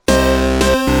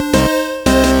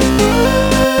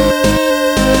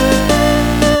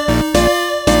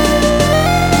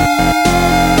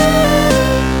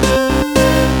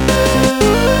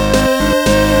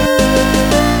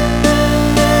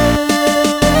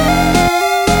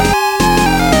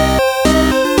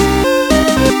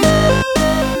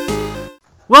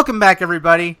Welcome back,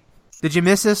 everybody. Did you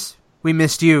miss us? We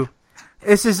missed you.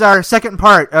 This is our second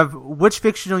part of which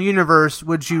fictional universe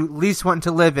would you least want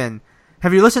to live in?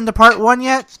 Have you listened to part 1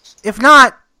 yet? If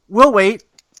not, we'll wait.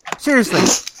 Seriously,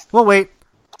 we'll wait.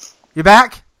 You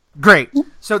back? Great.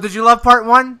 So did you love part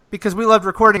 1? Because we loved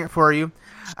recording it for you.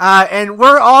 And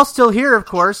we're all still here, of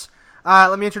course.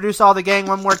 Let me introduce all the gang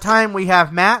one more time. We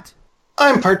have Matt.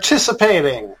 I'm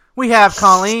participating. We have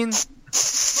Colleen.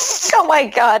 Oh my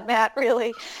God, Matt,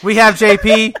 really? We have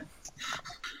JP.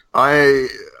 I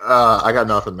got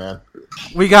nothing, man.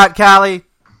 We got Callie.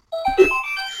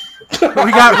 We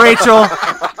got Rachel.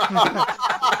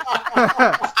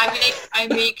 I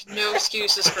make no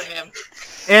excuses for him.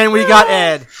 And we got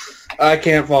Ed. I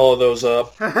can't follow those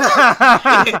up.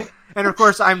 And of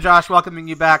course, I'm Josh, welcoming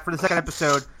you back for the second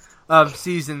episode of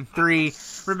Season 3.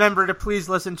 Remember to please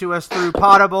listen to us through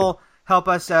Potable. Help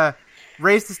us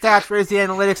raise the stats, raise the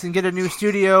analytics, and get a new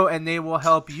studio, and they will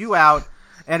help you out.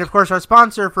 And of course, our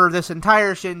sponsor for this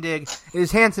entire shindig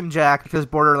is Handsome Jack, because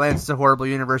Borderlands is a horrible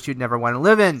universe you'd never want to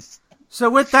live in. So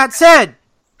with that said,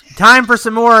 time for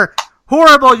some more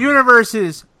horrible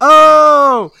universes.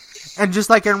 Oh! And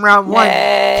just like in round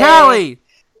 1, Callie,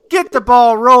 get the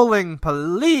ball rolling,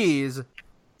 please.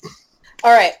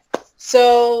 All right.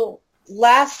 So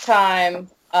last time,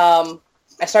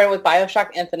 I started with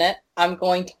BioShock Infinite. I'm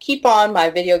going to keep on my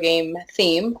video game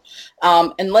theme,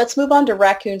 and let's move on to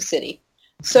Raccoon City.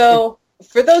 So,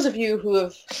 for those of you who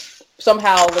have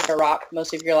somehow lived a rock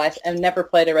most of your life and never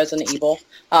played a Resident Evil,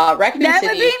 Raccoon That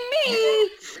City... would be me!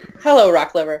 Hello,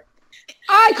 Rock Liver.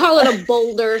 I call it a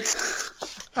boulder.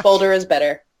 Boulder is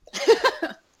better.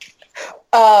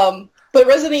 But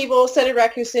Resident Evil set in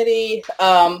Raccoon City,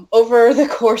 over the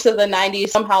course of the 90s,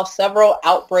 somehow several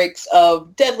outbreaks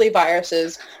of deadly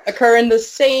viruses occur in the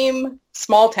same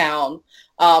small town.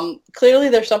 Clearly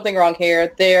there's something wrong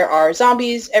here. There are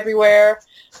zombies everywhere.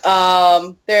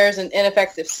 There's an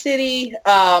ineffective city.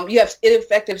 You have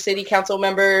ineffective city council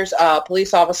members,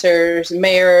 police officers,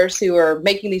 mayors who are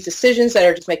making these decisions that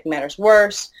are just making matters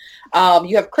worse.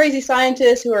 You have crazy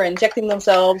scientists who are injecting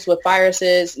themselves with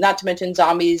viruses, not to mention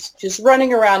zombies just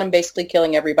running around and basically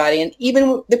killing everybody. And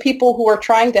even the people who are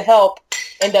trying to help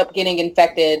end up getting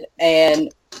infected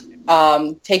and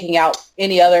taking out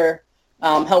any other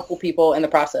helpful people in the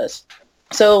process.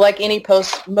 So like any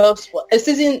this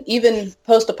isn't even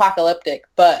post-apocalyptic,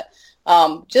 but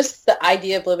just the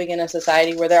idea of living in a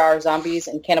society where there are zombies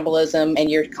and cannibalism and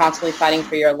you're constantly fighting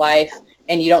for your life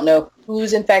and you don't know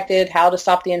who's infected, how to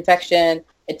stop the infection.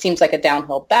 It seems like a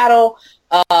downhill battle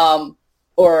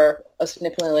or a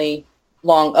significantly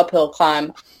long uphill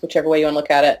climb, whichever way you want to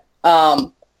look at it.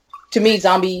 To me,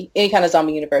 any kind of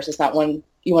zombie universe is not one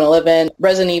you want to live in.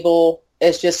 Resident Evil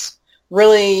is just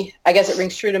really, I guess it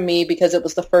rings true to me because it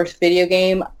was the first video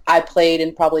game I played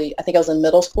in I think I was in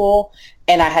middle school,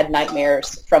 and I had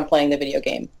nightmares from playing the video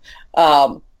game.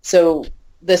 So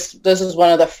this is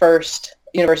one of the first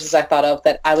universes I thought of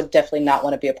that I would definitely not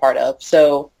want to be a part of.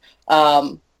 So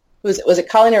was it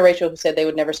Colleen or Rachel who said they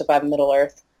would never survive in Middle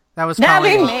Earth? That was That'd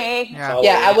be Colleen. me.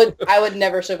 Yeah. I would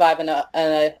never survive in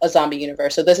a zombie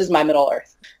universe. So this is my Middle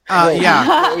Earth. Yeah.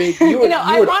 I mean,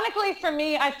 Ironically for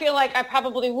me, I feel like I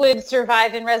probably would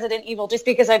survive in Resident Evil just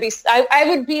because I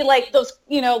would be like those,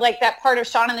 like that part of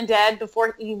Shaun of the Dead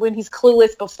when he's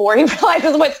clueless before he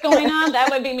realizes what's going on. That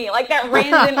would be me. Like that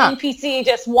random NPC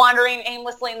just wandering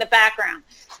aimlessly in the background.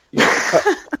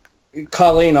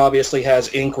 Colleen obviously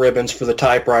has ink ribbons for the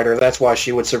typewriter. That's why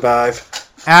she would survive.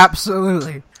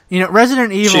 Absolutely.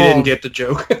 Resident Evil. She didn't get the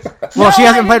joke. Well, no, she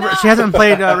hasn't played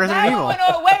Resident Evil. Went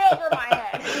way over my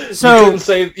head. So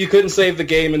you couldn't save the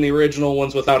game in the original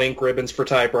ones without ink ribbons for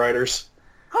typewriters.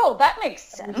 Oh, that makes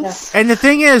sense. And the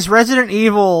thing is, Resident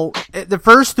Evil, the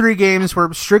first 3 games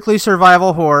were strictly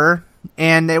survival horror,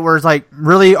 and it was like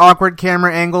really awkward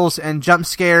camera angles and jump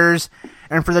scares,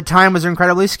 and for the time was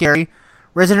incredibly scary.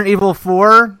 Resident Evil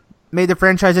 4 made the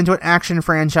franchise into an action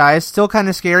franchise, still kind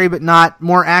of scary, but not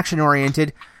more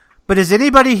action-oriented. But has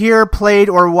anybody here played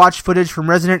or watched footage from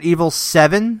Resident Evil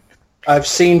 7? I've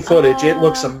seen footage. It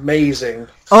looks amazing.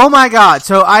 Oh my god.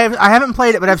 So I haven't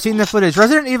played it, but I've seen the footage.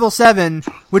 Resident Evil 7,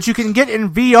 which you can get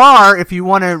in VR if you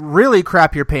want to really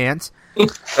crap your pants.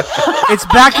 It's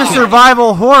back to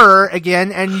survival horror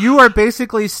again, and you are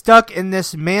basically stuck in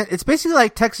this it's basically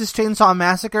like Texas Chainsaw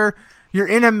Massacre. You're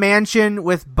in a mansion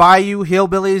with bayou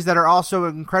hillbillies that are also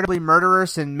incredibly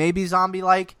murderous and maybe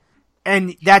zombie-like.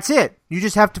 And that's it. You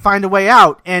just have to find a way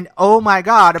out. And oh my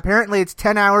god, apparently it's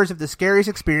 10 hours of the scariest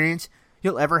experience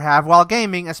you'll ever have while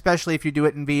gaming, especially if you do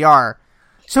it in VR.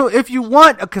 So if you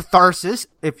want a catharsis,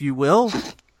 if you will,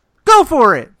 go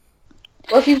for it.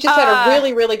 Or if you've just had a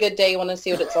really, really good day, you want to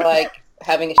see what it's like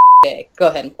having a day, go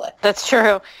ahead and play. That's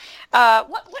true.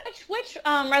 Which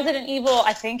Resident Evil,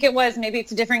 I think it was, maybe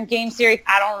it's a different game series,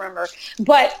 I don't remember,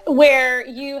 but where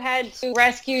you had to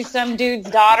rescue some dude's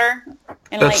daughter?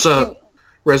 And That's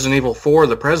Resident Evil 4,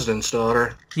 the President's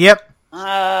Daughter. Yep.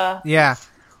 Yeah.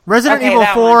 Resident Evil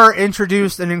 4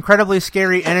 introduced an incredibly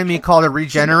scary enemy called a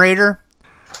Regenerator.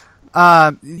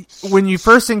 When you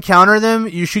first encounter them,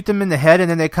 you shoot them in the head and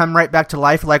then they come right back to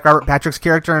life, like Robert Patrick's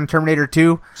character in Terminator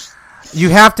 2. You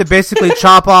have to basically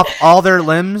chop off all their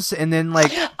limbs and then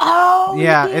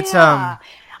it's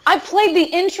I played the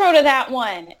intro to that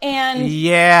one, and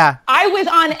I was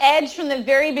on edge from the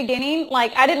very beginning.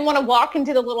 Like, I didn't want to walk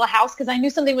into the little house because I knew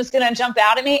something was going to jump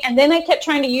out at me, and then I kept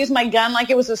trying to use my gun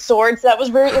like it was a sword, so that was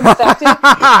very ineffective.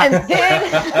 And then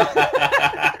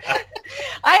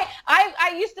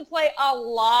I used to play a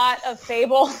lot of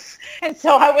Fable, and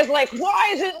so I was like,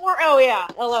 why isn't more? Oh yeah,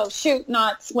 hello, shoot,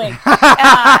 not swing.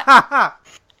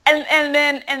 And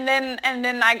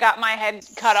then I got my head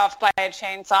cut off by a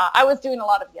chainsaw. I was doing a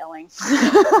lot of yelling.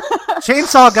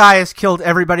 Chainsaw Guy has killed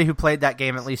everybody who played that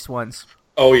game at least once.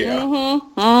 Oh yeah.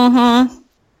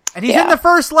 And he's in the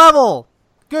first level.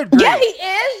 Good grief. Yeah, he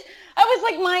is. That was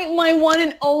like my one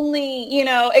and only,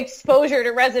 exposure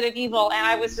to Resident Evil, and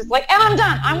I was just like, and I'm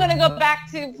done. I'm going to go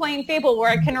back to playing Fable where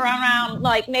I can run around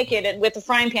like naked and with a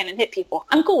frying pan and hit people.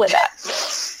 I'm cool with that.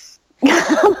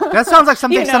 That sounds like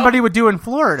something somebody would do in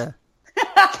Florida.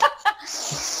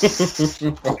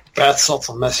 Bath salts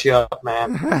will mess you up,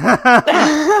 man.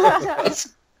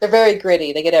 They're very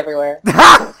gritty. They get everywhere.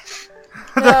 The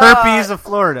herpes of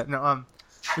Florida. No,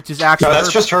 which is actually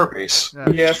that's just herpes. Yeah.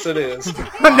 Yes, it is.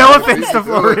 No offense to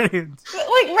Floridians.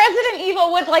 Like Resident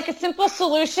Evil would like a simple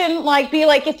solution, like be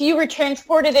like if you were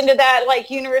transported into that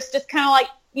like universe, just kind of like.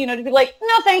 To be like,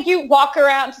 no, thank you, walk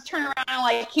around, just turn around and,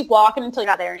 like, keep walking until you're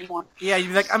not there anymore. Yeah, you'd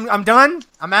be like, I'm done,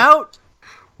 I'm out.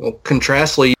 Well,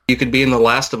 contrastly, you could be in the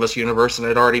Last of Us universe and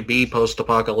it'd already be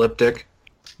post-apocalyptic.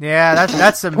 Yeah,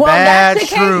 that's some well, bad that's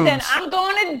the shrooms. Case, then I'm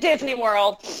going to Disney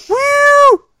World.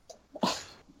 Woo!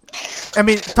 I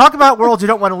mean, talk about worlds you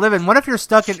don't want to live in. What if you're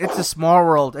stuck in It's a Small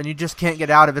World and you just can't get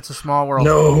out of It's a Small World?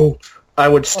 No, I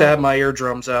would stab my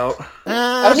eardrums out.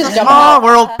 Small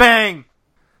World, bang!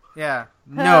 Yeah.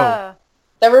 No.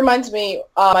 That reminds me,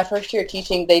 my first year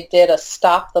teaching, they did a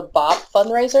Stop the Bop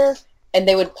fundraiser, and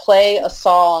they would play a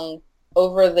song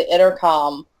over the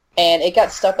intercom, and it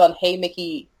got stuck on Hey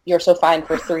Mickey, You're So Fine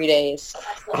for 3 days.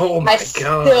 Oh my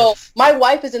God. My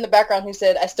wife is in the background who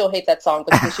said, I still hate that song,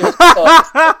 but she was so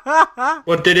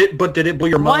But did it blow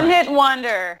your mind? One hit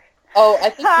wonder. Oh, I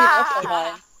think we left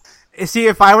mine. See,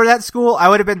 if I were that school, I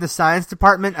would have been the science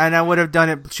department, and I would have done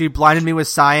it. She blinded me with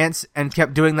science and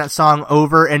kept doing that song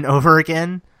over and over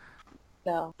again.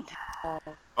 No.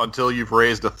 Until you've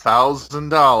raised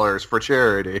 $1,000 for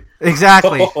charity.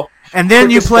 Exactly. And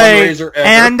then you play,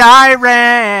 and I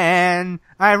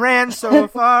ran so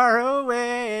far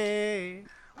away.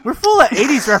 We're full of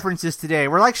 80s references today.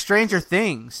 We're like Stranger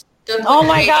Things. Oh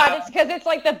my God, it's because it's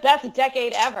like the best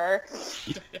decade ever.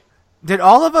 Did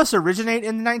all of us originate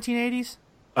in the 1980s?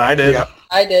 I did. Yep.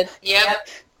 I did. Yep.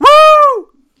 Woo!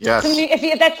 Yes.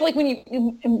 That's like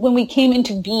when we came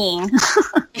into being.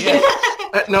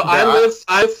 No, I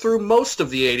lived through most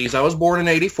of the 80s. I was born in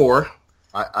 84.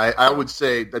 I would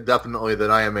say that definitely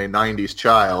that I am a 90s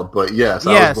child, but yes,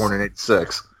 I was born in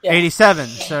 86. Yeah. 87,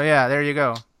 so yeah, there you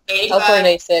go. I was born in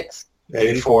 86.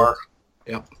 84.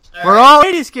 Yep. We're all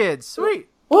 80s kids. Sweet.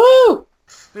 Woo!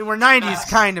 I mean, we're 90s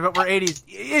kind of, but we're 80s.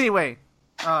 Anyway,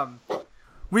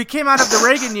 we came out of the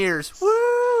Reagan years.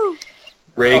 Woo!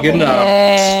 Reagan up.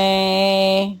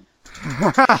 Hey.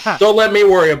 Don't let me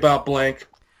worry about blank.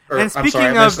 And I'm sorry,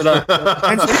 I messed it up.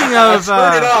 Screwed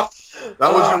it up.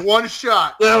 That was your one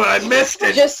shot. No, I missed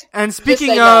it. And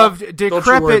speaking of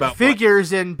decrepit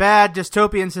figures in bad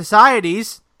dystopian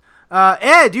societies,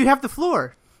 Ed, you have the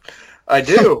floor. I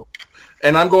do.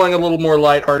 And I'm going a little more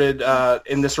lighthearted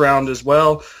in this round as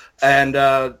well. And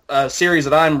a series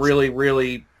that I'm really,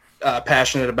 really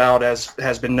passionate about, as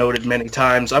has been noted many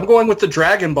times. I'm going with the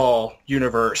Dragon Ball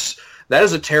universe. That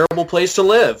is a terrible place to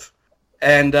live.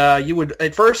 And you would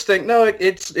at first think, no,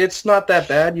 it's not that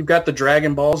bad. You've got the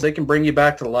Dragon Balls. They can bring you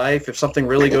back to life if something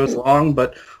really goes wrong,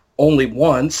 but only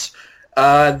once.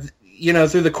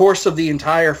 Through the course of the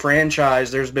entire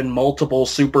franchise, there's been multiple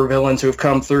supervillains who have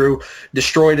come through,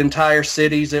 destroyed entire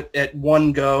cities at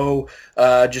one go.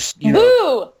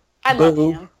 Boo! I love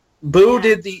him. Boo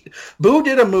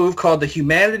did a move called the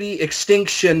Humanity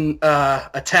Extinction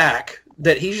Attack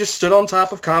that he just stood on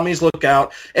top of Kami's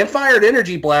Lookout and fired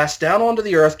energy blasts down onto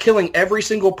the Earth, killing every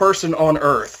single person on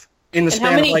Earth in the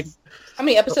span of How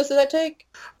many episodes did that take?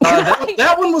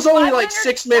 That one was only like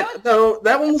 500 6 minutes. No,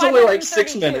 that one was only like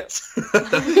 6 minutes.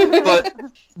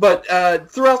 but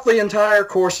throughout the entire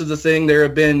course of the thing, there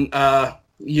have been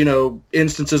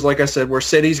instances, like I said, where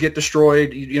cities get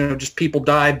destroyed. Just people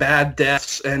die, bad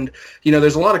deaths, and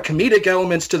there's a lot of comedic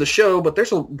elements to the show. But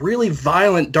there's a really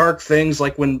violent, dark things,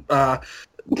 like when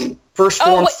First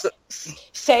Storm.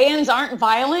 Saiyans aren't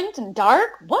violent and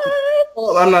dark? What?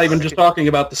 Well, I'm not even just talking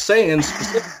about the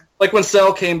Saiyans. Like when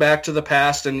Cell came back to the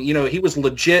past, and he was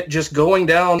legit just going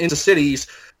down into cities,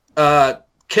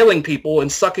 killing people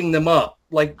and sucking them up.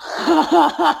 Like,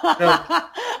 I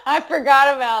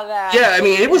forgot about that. Yeah, I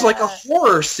mean, it was like a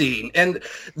horror scene, and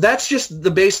that's just the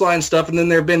baseline stuff. And then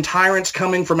there have been tyrants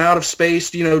coming from out of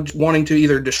space, wanting to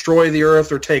either destroy the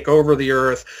Earth or take over the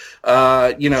Earth,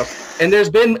 And there's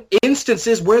been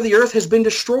instances where the Earth has been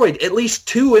destroyed, at least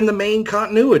 2 in the main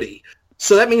continuity.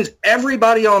 So that means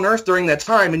everybody on Earth during that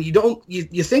time, and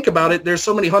you think about it, there's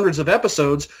so many hundreds of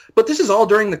episodes, but this is all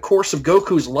during the course of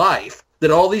Goku's life. That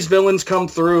all these villains come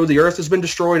through, the Earth has been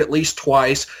destroyed at least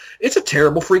twice. It's a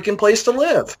terrible freaking place to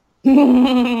live.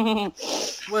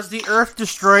 Was the Earth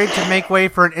destroyed to make way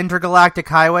for an intergalactic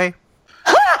highway?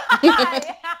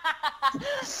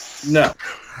 No.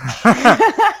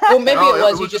 Well, maybe it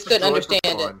was. You just couldn't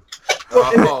understand it.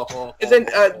 And then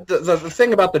the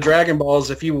thing about the Dragon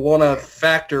Balls, if you want to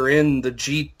factor in the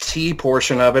GT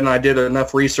portion of it, and I did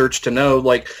enough research to know,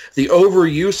 like, the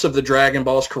overuse of the Dragon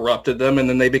Balls corrupted them, and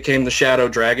then they became the Shadow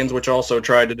Dragons, which also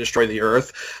tried to destroy the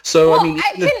Earth. So,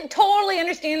 I didn't totally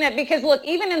understand that, because, look,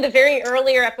 even in the very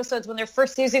earlier episodes when they're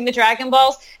first using the Dragon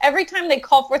Balls, every time they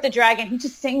call forth a dragon, he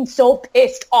just seemed so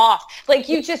pissed off. Like,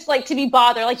 you just, like, to be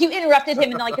bothered. Like, you interrupted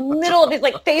him in, like, the middle of his,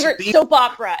 like, favorite soap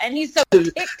opera, and he's so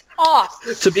ticked off.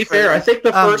 To be fair, I think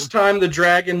the first time the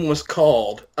dragon was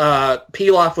called,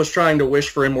 Pilaf was trying to wish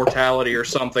for immortality or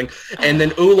something, and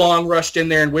then Oolong rushed in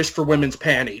there and wished for women's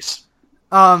panties.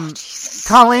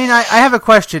 Colleen, I have a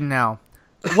question now.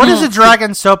 What does a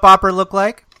dragon soap opera look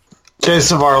like?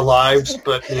 Case of Our Lives,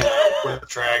 but with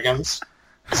dragons.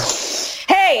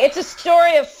 Hey, it's a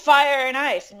story of fire and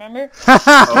ice, remember?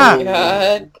 Oh,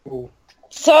 God.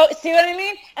 So, see what I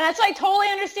mean? And that's why I totally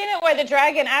understand it, why the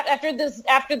dragon, after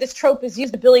this trope is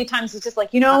used a billion times, is just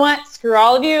like, you know what? Screw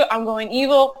all of you. I'm going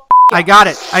evil. I got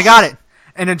it.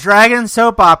 In a dragon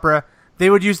soap opera, they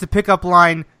would use the pickup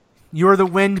line, "You're the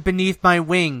wind beneath my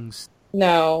wings."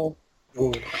 No.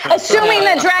 Assuming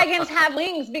that dragons have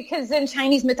wings, because in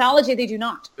Chinese mythology, they do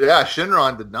not. Yeah,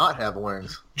 Shinron did not have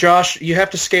wings. Josh, you have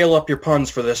to scale up your puns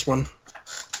for this one.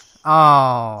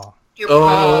 Oh.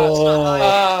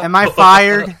 Oh. Am I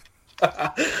fired?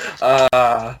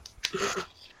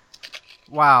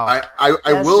 Wow.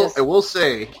 I will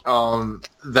say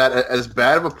that as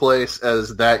bad of a place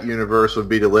as that universe would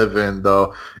be to live in,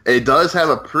 though, it does have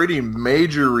a pretty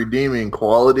major redeeming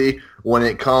quality when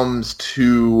it comes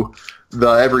to the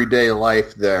everyday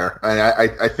life there. And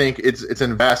I think it's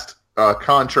in vast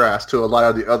contrast to a lot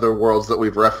of the other worlds that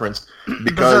we've referenced,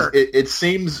 because it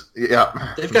seems,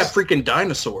 yeah. They've got freaking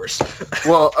dinosaurs.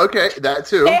 Well, okay, that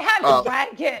too. They have a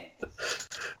dragon.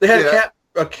 They had a cat.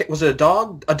 Was it a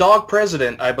dog? A dog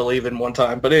president, I believe, in one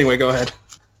time. But anyway, go ahead.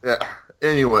 Yeah.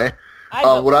 Anyway,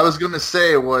 what I was going to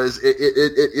say was it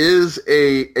is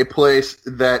a place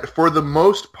that, for the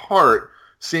most part,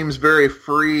 seems very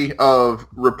free of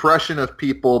repression of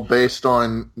people based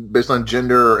on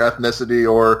gender or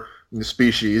ethnicity or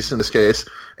species in this case.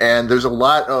 And there's a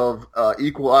lot of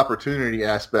equal opportunity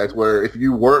aspects where if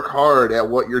you work hard at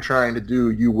what you're trying to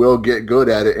do, you will get good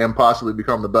at it and possibly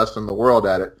become the best in the world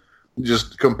at it.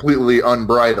 Just completely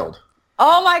unbridled.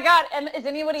 Oh my God! And does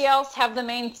anybody else have the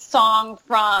main song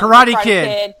from Karate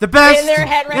Kid, the best in their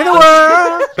head in the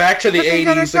world? Back to the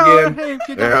 80s again.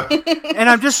 Yeah. And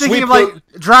I'm just thinking of like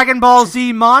Dragon Ball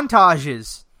Z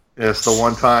montages. Yes, the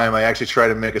one time I actually tried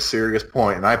to make a serious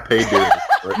point, and I paid dues.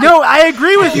 No, I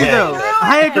agree with you though.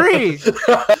 I agree.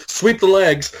 Sweep the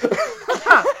legs.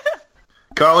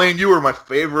 Colleen, you were my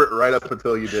favorite right up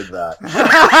until you did that.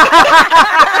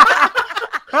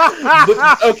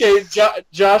 But, okay,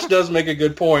 Josh does make a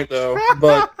good point though.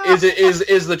 But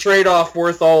is the trade-off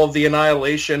worth all of the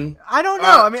annihilation? I don't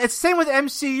know. I mean, it's the same with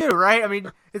MCU, right? I mean,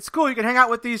 it's cool you can hang out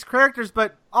with these characters,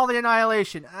 but all the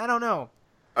annihilation. I don't know.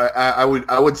 I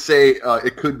would say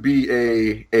it could be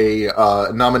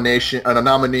a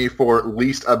nominee for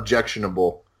least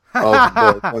objectionable of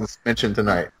the ones mentioned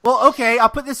tonight. Well, okay, I'll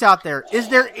put this out there. Is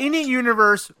there any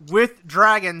universe with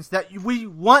dragons that we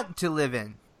want to live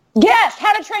in? Yes,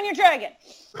 How to Train Your Dragon.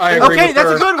 I agree Okay, with that's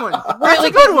her. a good one. That's Really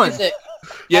a good one. music.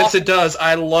 Yes, it does.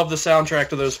 I love the soundtrack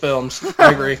to those films.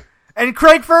 I agree. And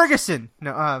Craig Ferguson.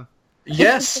 No,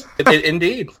 Yes,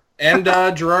 indeed. And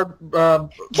Gerard Gerard Butler.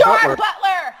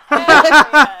 Butler.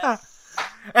 Yes.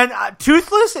 And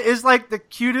Toothless is like the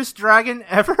cutest dragon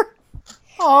ever.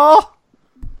 Oh,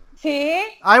 See?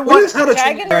 I What is want. How to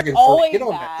Train Dragon Your is Dragon 4? always Get on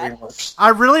that that. DreamWorks. I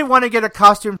really want to get a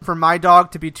costume for my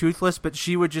dog to be toothless, but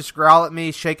she would just growl at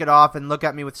me, shake it off, and look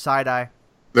at me with side eye.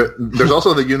 There's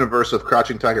also the universe of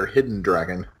Crouching Tiger, Hidden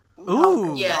Dragon.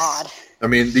 Ooh. Yes. God. I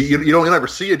mean, you don't ever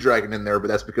see a dragon in there, but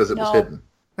that's because it was No. hidden.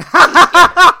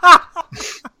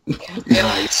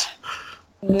 Nice.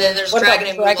 And then there's What Dragon about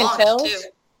and Dragon Mulan, Tales? too.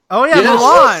 Oh yeah, Yes.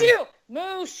 Mulan.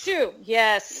 Mushu.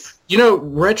 Yes. You know,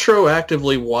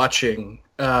 retroactively watching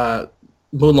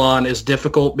Mulan is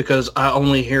difficult because I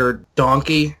only hear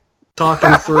Donkey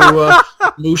talking through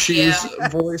Mushi's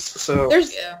voice. So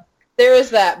There is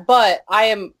that, but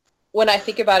when I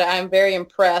think about it, I'm very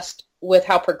impressed with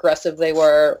how progressive they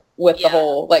were with the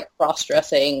whole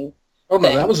cross-dressing. oh no,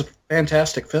 thing. that was a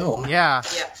fantastic film. Yeah.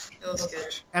 Yeah, it was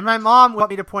good. And my mom want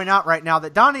me to point out right now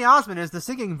that Donny Osmond is the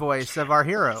singing voice of our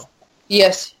hero.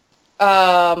 Yes.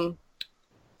 I'll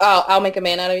Make a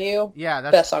Man Out of You. Yeah,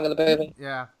 that's Best song of the movie.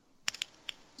 yeah.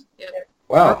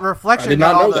 Wow, Reflection. I did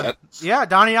got not all know the- that. Yeah,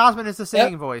 Donny Osmond is the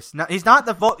singing voice. No, he's not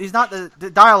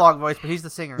the dialogue voice, but he's the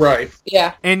singer. Right.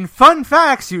 Yeah. And fun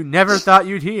facts you never thought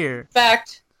you'd hear. In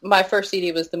fact, my first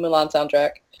CD was the Mulan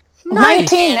soundtrack.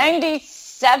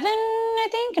 1997, I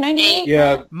think. 98.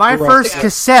 Yeah. My correct. first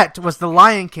cassette was the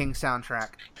Lion King soundtrack.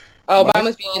 Oh, mine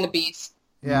was Beauty and the Beast.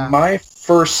 Yeah. My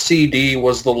first CD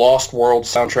was the Lost World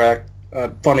soundtrack.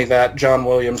 Funny that, John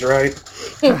Williams, right?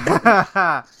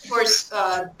 Of course,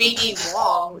 B.E.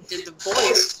 Wong did the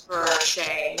voice for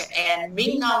Shang, and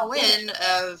Ming Na Wen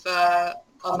of,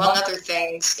 among other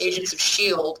things, Agents of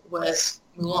S.H.I.E.L.D. was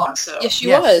Mulan, so Yes, she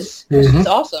Yes. was. Mhm. It's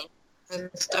awesome.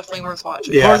 it's definitely worth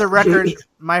watching. Yeah. For the record,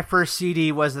 my first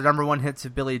CD was the number one hits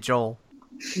of Billy Joel.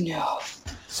 No.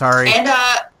 Sorry. And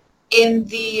in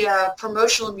the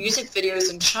promotional music videos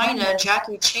in China,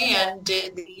 Jackie Chan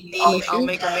did the I'll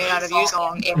Make a Man Out of You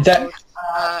song in That- both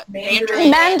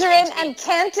Mandarin and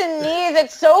Cantonese.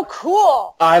 It's so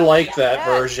cool. I like that Yes.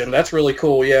 version. That's really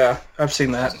cool. Yeah, I've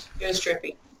seen that. It was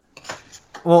trippy.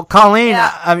 Well, Colleen,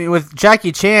 Yeah. I mean, with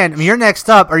Jackie Chan, I mean, you're next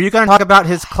up. Are you going to talk about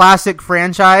his classic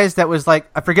franchise that was like,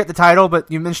 I forget the title, but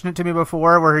you mentioned it to me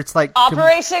before, where it's like...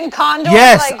 Operation Condor.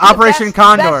 Yes, like, the Operation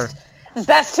Condor.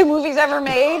 Best two movies ever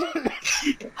made.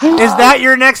 Is that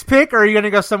your next pick, or are you going to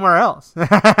go somewhere else?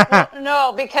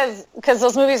 No, because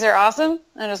those movies are awesome.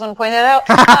 I just want to point that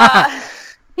out.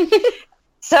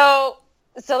 So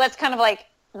that's kind of like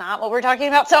not what we're talking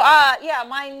about. So yeah,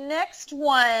 my next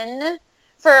one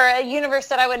for a universe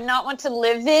that I would not want to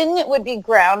live in would be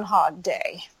Groundhog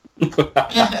Day.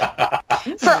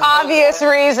 For obvious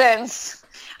reasons.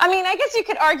 I mean, I guess you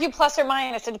could argue plus or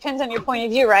minus. It depends on your point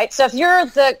of view, right? So if you're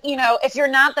if you're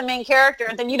not the main character,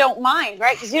 then you don't mind,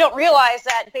 right? Because you don't realize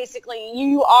that basically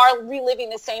you are reliving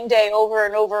the same day over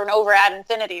and over and over ad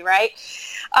infinity, right?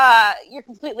 You're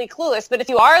completely clueless. But if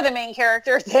you are the main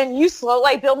character, then you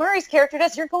like Bill Murray's character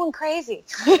does, you're going crazy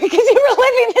because you're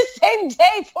reliving the same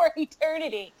day for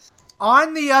eternity.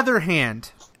 On the other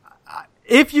hand,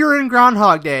 if you're in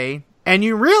Groundhog Day and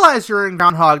you realize you're in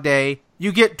Groundhog Day,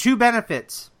 you get two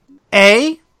benefits.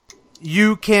 A,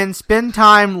 you can spend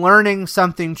time learning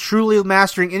something, truly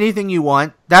mastering anything you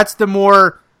want. That's the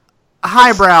more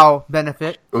highbrow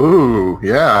benefit. Ooh,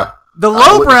 yeah. The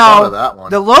I wouldn't have thought of that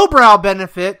one. lowbrow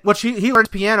benefit, which he learns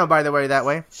piano, by the way, that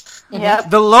way. Yep.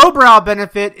 The lowbrow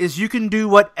benefit is you can do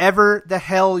whatever the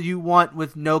hell you want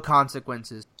with no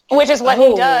consequences. Which is what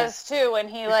Oh. he does, too, when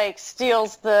he,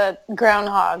 steals the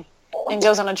groundhog and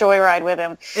goes on a joyride with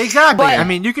him. Exactly. But- I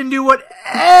mean, you can do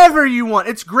whatever you want.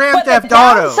 It's Grand But Theft the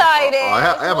Auto. downside is... I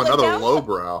have well, the another downside-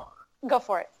 lowbrow. Go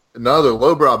for it. Another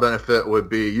lowbrow benefit would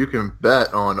be you can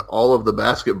bet on all of the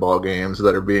basketball games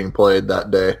that are being played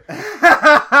that day.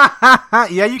 Yeah,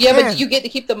 you Yeah, can. but you get to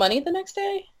keep the money the next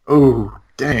day? Ooh,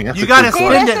 dang. That's You a got to good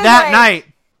spend this it is that like- night.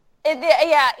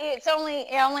 It's only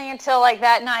until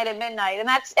that night at midnight,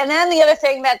 and then the other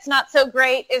thing that's not so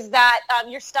great is that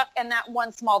you're stuck in that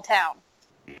one small town,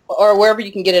 Or wherever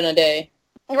you can get in a day.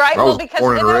 right? I was because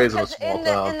born and you know, raised in a 'cause small in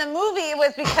town. the movie it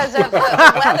was because of the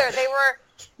weather.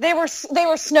 They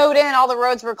were snowed in. All the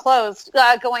roads were closed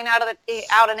going out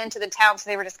and into the town, so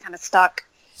they were just kind of stuck.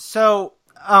 So,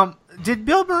 did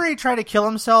Bill Murray try to kill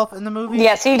himself in the movie?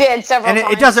 Yes, he did several And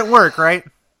times. it doesn't work, right?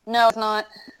 No, it's not.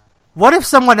 What if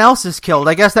someone else is killed?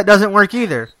 I guess that doesn't work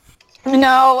either.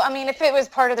 No, I mean, if it was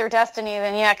part of their destiny,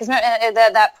 then yeah, because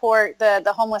that poor,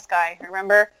 the homeless guy,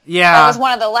 remember? Yeah. That was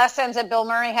one of the lessons that Bill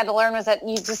Murray had to learn, was that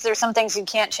there's some things you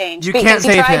can't change. You can't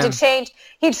save him.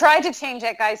 He tried to change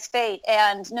that guy's fate,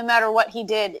 and no matter what he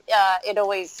did, it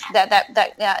always,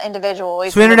 that individual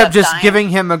always. So we ended up just dying. giving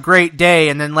him a great day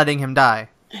and then letting him die.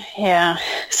 Yeah.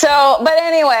 So, but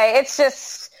anyway, it's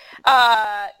just...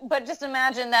 but just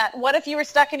imagine that. What if you were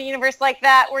stuck in a universe like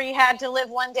that where you had to live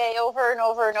one day over and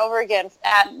over and over again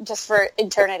just for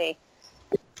eternity?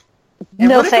 And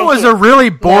No, what if it thank was you. a really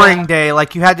boring day,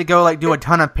 like you had to go do a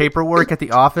ton of paperwork at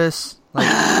the office? Like,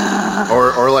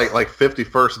 or like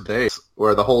 51st Dates,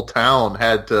 where the whole town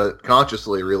had to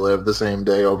consciously relive the same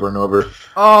day over and over.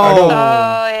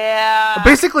 Oh, yeah.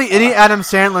 Basically any Adam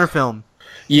Sandler film.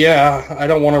 Yeah, I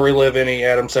don't want to relive any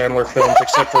Adam Sandler films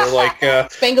except for like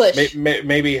Spanglish.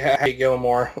 Maybe Happy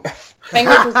Gilmore.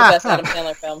 Spanglish was the best Adam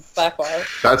Sandler film, by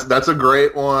far. That's a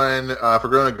great one. If we're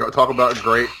going to talk about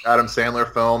great Adam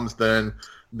Sandler films, then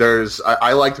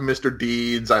I liked Mr.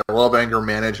 Deeds. I love Anger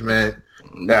Management.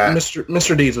 Yeah.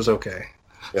 Mr. Deeds was okay.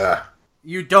 Yeah.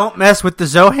 You don't mess with the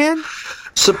Zohan?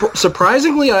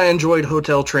 Surprisingly, I enjoyed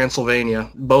Hotel Transylvania,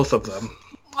 both of them.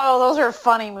 Oh, those are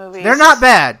funny movies. They're not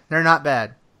bad. They're not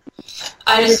bad.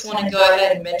 I just want to go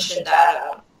ahead and mention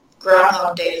that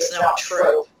Groundhog Day is now a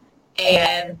trope,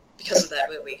 and because of that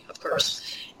movie, of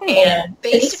course. And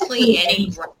basically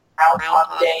any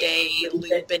Groundhog Day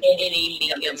loop in any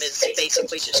medium is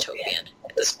basically dystopian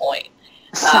at this point.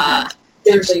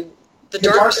 The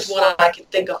darkest one I can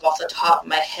think of off the top of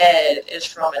my head is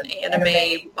from an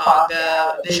anime,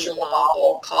 manga, visual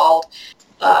novel called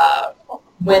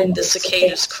When the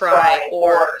Cicadas Cry,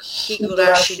 or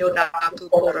Higurashi no Naku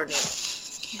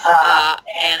Koroni.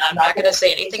 And I'm not going to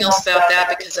say anything else about that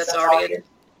because that's already a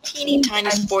teeny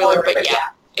tiny spoiler, but yeah,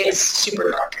 it's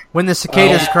super dark. When the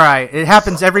cicadas cry. It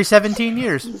happens every 17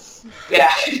 years. Yeah.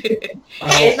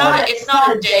 It's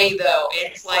not a day, though.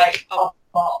 It's like a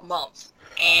month.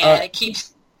 And it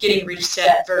keeps getting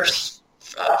reset for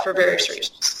various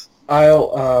reasons.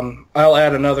 I'll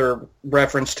add another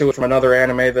reference to it from another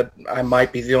anime that I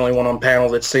might be the only one on panel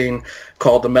that's seen,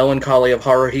 called The Melancholy of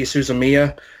Haruhi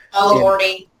Suzumiya. Oh,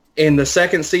 Lordy. In the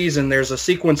second season, there's a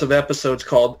sequence of episodes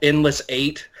called Endless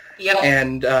 8. Yep.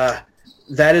 And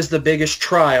that is the biggest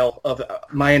trial of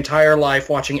my entire life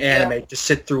watching anime, to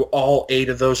sit through all 8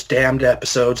 of those damned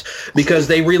episodes, because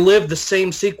they relive the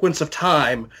same sequence of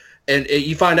time. And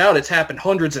you find out it's happened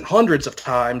hundreds and hundreds of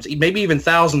times, maybe even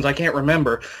thousands, I can't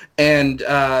remember. And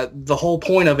the whole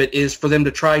point of it is for them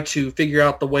to try to figure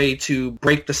out the way to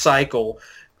break the cycle.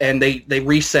 And they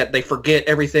reset, they forget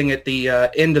everything at the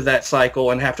end of that cycle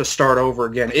and have to start over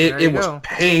again. It was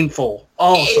painful.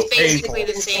 It's basically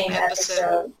the same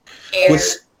episode.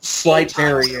 With slight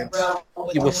variance.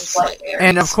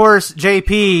 And of course,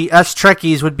 JP, us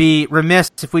Trekkies, would be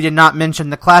remiss if we did not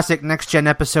mention the classic Next Gen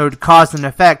episode Cause and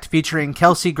Effect featuring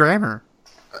Kelsey Grammer.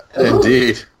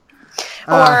 Indeed.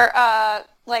 Or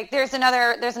like there's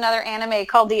another anime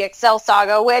called The Excel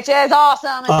Saga, which is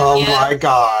awesome. Oh my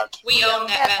god. We own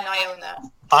that, Matt, and I own that.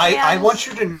 I want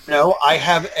you to know I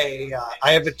have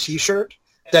a T-shirt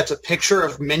that's a picture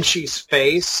of Minchie's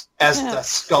face as the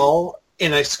skull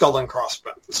in a Skull and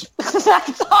Crossbones.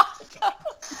 That's awesome.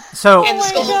 So, And the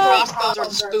skull and crossbones are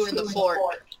the spoon and the fork.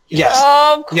 Yes.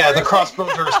 Oh, Yeah, the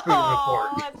crossbones are a spoon and a oh,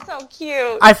 fork. that's so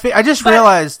cute. I just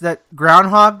realized that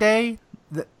Groundhog Day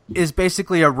is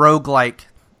basically a roguelike,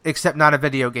 except not a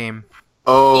video game.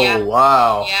 Oh, Yeah.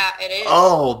 wow. Yeah, it is.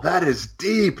 Oh, that is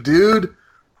deep, dude.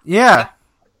 Yeah.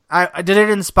 Did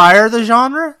it inspire the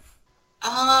genre?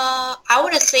 I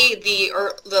want to say the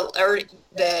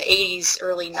 80s,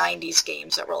 early 90s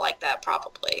games that were like that,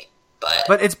 probably.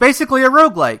 But it's basically a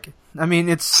roguelike. I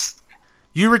mean,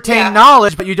 you retain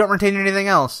knowledge, but you don't retain anything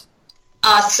else.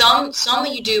 Some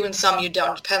you do and some you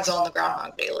don't. Depends on the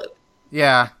Groundhog Day loop.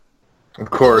 Yeah. Of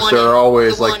course, there are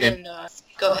always go ahead.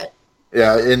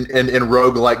 Yeah, in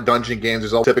roguelike dungeon games,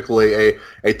 there's typically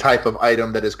a type of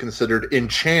item that is considered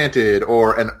enchanted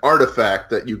or an artifact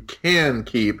that you can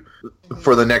keep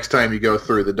for the next time you go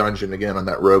through the dungeon again on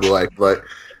that roguelike. But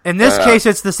in this case,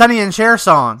 it's the Sonny and Cher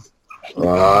song.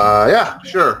 Yeah,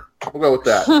 sure. We'll go with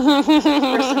that.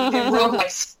 In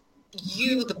roguelikes,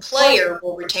 you, the player,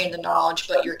 will retain the knowledge,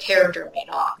 but your character may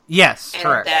not. Yes, And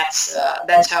correct. that's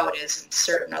how it is in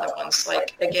certain other ones.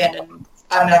 Like, again,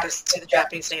 I'm not going to say the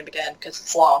Japanese name again because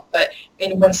it's long, but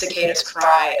in When Cicadas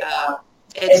Cry,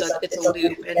 it's a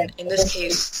loop. And in this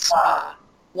case,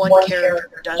 one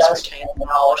character does retain the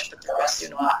knowledge, but the rest do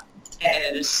not.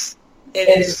 And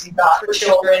it is not for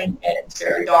children, and it's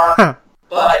very dark,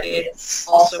 but it's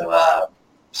also a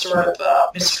sort of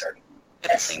mystery.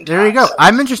 at the same time. There you go. So.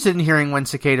 I'm interested in hearing when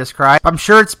cicadas cry. I'm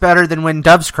sure it's better than when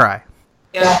doves cry.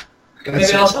 Yeah.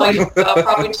 Maybe I'll tell you. I'll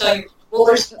probably tell you. Well,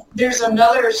 there's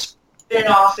another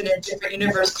spin-off in a different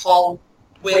universe called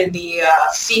When the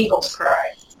Seagulls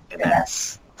Cry, and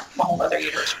that's a whole other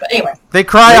universe. But anyway. They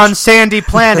cry on sandy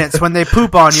planets when they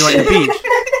poop on you at the beach.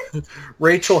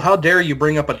 Rachel, how dare you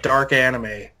bring up a dark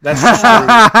anime? That's just rude.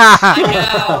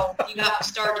 I know. You got me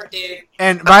started, dude.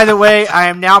 And by the way, I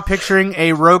am now picturing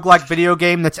a roguelike video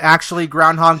game that's actually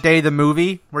Groundhog Day the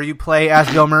movie, where you play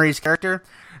as Bill Murray's character,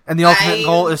 and the ultimate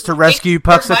goal is to rescue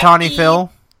Puxatawny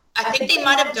Phil. I think they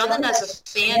might have done it as a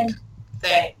fan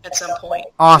thing at some point.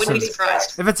 Awesome. Wouldn't be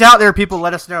surprised. If it's out there, people,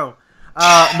 let us know.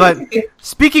 But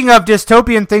speaking of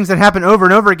dystopian things that happen over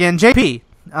and over again, JP,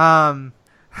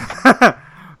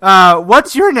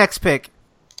 what's your next pick?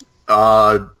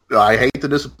 I hate to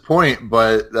disappoint,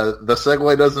 but the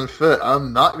segue doesn't fit.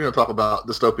 I'm not going to talk about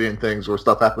dystopian things where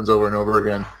stuff happens over and over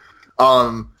again.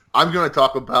 I'm going to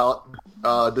talk about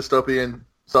dystopian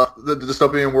stuff, the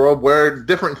dystopian world where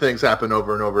different things happen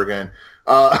over and over again.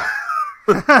 I'm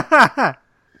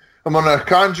going to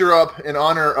conjure up in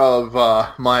honor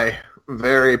of my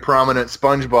very prominent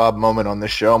SpongeBob moment on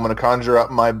this show. I'm going to conjure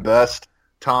up my best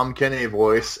Tom Kenny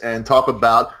voice and talk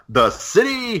about the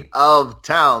city of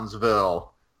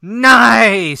Townsville.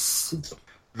 Nice!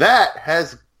 That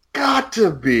has got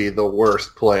to be the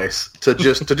worst place to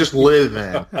just live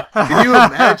in. Can you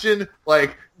imagine,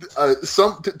 like,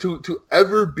 to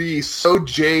ever be so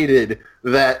jaded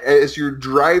that as you're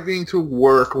driving to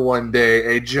work one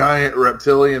day, a giant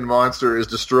reptilian monster is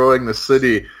destroying the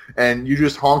city, and you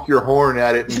just honk your horn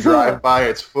at it and drive by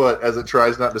its foot as it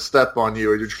tries not to step on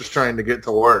you, or you're just trying to get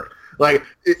to work. Like,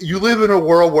 you live in a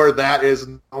world where that is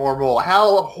normal.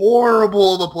 How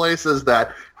horrible of a place is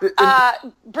that?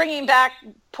 Bringing back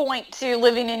point to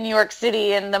living in New York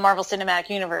City in the Marvel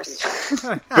Cinematic Universe.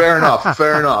 Fair enough.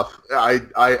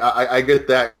 I get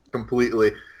that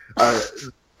completely.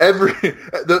 That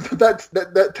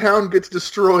town gets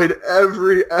destroyed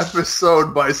every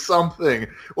episode by something,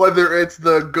 whether it's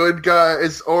the good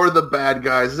guys or the bad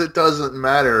guys. It doesn't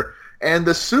matter. And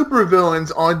the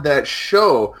supervillains on that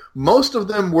show, most of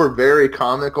them were very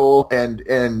comical, and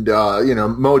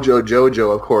Mojo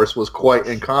Jojo, of course, was quite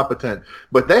incompetent.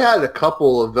 But they had a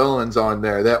couple of villains on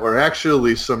there that were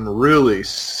actually some really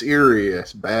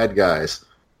serious bad guys.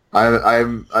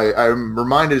 I'm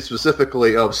reminded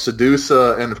specifically of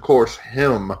Sedusa and, of course,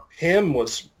 Him. Him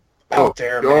was out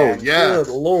there, man. Oh, yeah. Good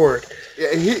Lord.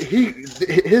 Yeah,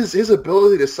 his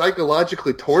ability to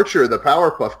psychologically torture the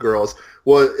Powerpuff Girls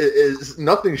is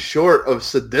nothing short of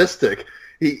sadistic.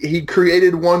 He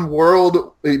created one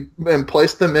world and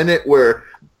placed them in it where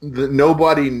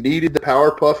nobody needed the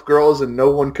Powerpuff Girls and no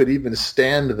one could even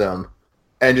stand them,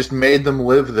 and just made them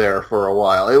live there for a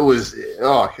while. It was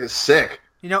sick.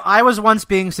 You know, I was once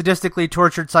being sadistically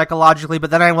tortured psychologically,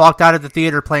 but then I walked out of the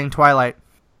theater playing Twilight.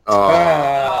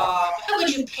 How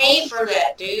would you pay for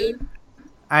that, dude?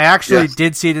 I actually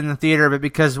did see it in the theater, but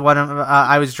because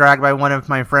I was dragged by one of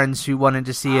my friends who wanted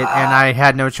to see it, and I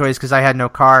had no choice because I had no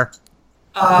car.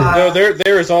 No,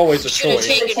 there is always a choice.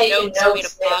 Taken notes and made a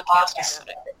podcast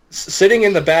about it. Sitting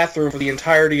in the bathroom for the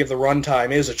entirety of the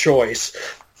runtime is a choice.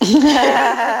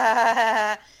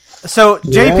 So,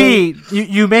 JP,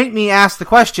 you make me ask the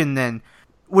question then.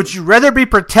 Would you rather be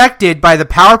protected by the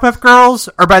Powerpuff Girls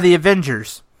or by the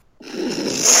Avengers?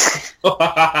 Powerpuff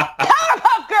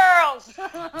Girls!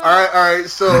 All right.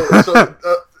 So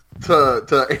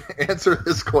to answer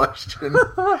this question,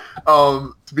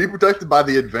 to be protected by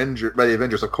the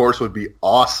Avengers, of course, would be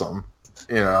awesome.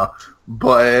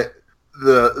 But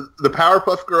the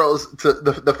Powerpuff Girls,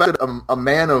 the fact that a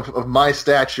man of my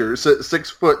stature,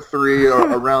 6'3"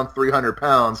 or around 300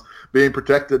 pounds, being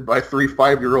protected by 3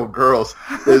 5-year-old girls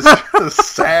is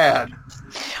just sad.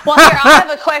 Well, here I have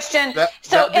a question. In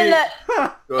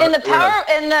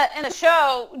the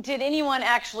show, did anyone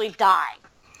actually die?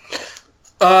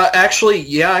 Actually,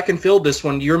 yeah, I can field this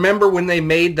one. You remember when they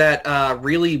made that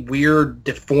really weird,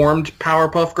 deformed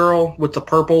Powerpuff Girl with the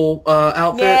purple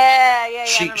outfit? Yeah.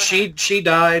 She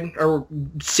died or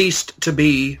ceased to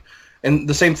be, and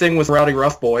the same thing with Rowdy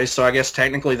Rough Boys. So I guess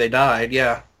technically they died.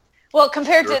 Yeah. Well,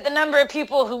 compared to the number of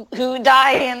people who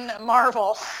die in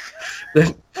Marvel.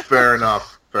 Fair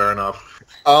enough.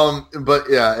 But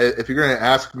yeah, if you're going to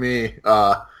ask me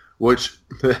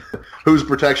whose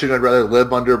protection I'd rather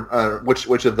live under,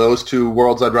 which of those two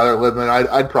worlds I'd rather live in,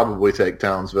 I'd probably take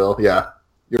Townsville. Yeah,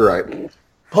 you're right.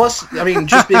 Plus, I mean,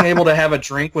 just being able to have a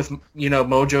drink with,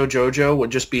 Mojo Jojo would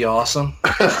just be awesome.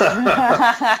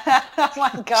 Oh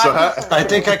my God. So I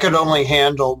think I could only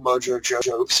handle Mojo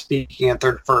Jojo speaking in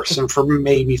third person for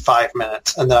maybe 5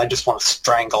 minutes, and then I just want to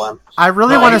strangle him. I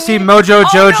really want to see Mojo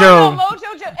Jojo. No,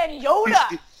 Mojo Jojo and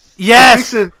Yoda.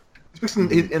 Yes.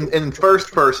 In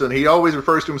first person, he always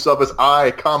refers to himself as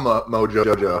I, Mojo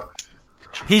Jojo.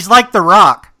 He's like The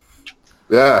Rock.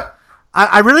 Yeah.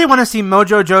 I really want to see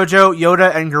Mojo Jojo,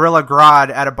 Yoda, and Gorilla Grodd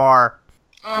at a bar.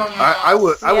 I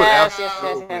would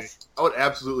Yes.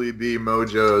 absolutely be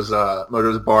Mojo's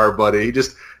bar buddy.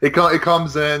 He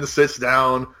comes in, sits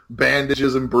down,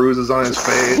 bandages and bruises on his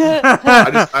face.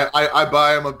 I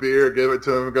buy him a beer, give it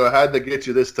to him, and go, "How'd they get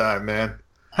you this time, man?"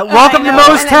 Welcome to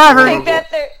Moe's Tavern.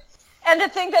 And to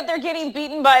think that they're getting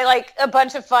beaten by like a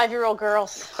bunch of 5-year-old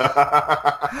girls.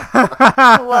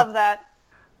 I love that.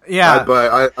 Yeah.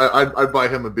 I'd buy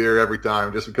him a beer every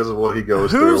time just because of what he goes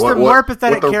through. Who's the more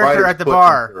pathetic character at the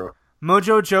bar? Through.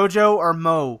 Mojo Jojo or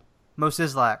Mo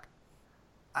Sislak?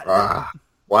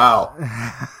 Wow.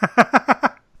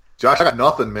 Josh, I got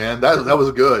nothing, man. That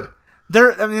was good.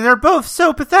 They're both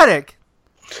so pathetic.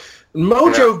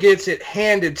 Mojo gets it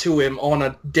handed to him on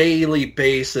a daily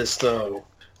basis, though.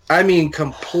 I mean,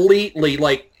 completely.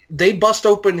 Like, they bust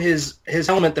open his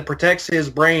helmet that protects his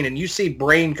brain, and you see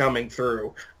brain coming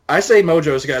through. I say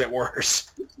Mojo's got it worse.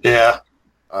 Yeah.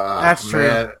 That's true.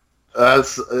 Man,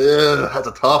 that's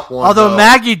a tough one. Although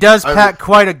Maggie does pack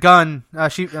quite a gun.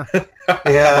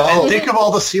 Yeah, and think of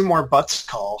all the Seymour Butts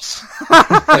calls.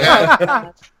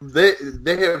 They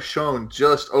have shown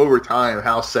just over time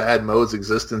how sad Moe's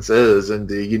existence is in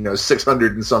the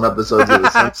 600 and some episodes of The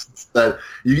Simpsons.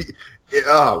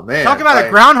 Oh man! Talk about a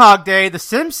Groundhog Day. The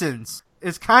Simpsons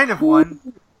is kind of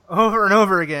one over and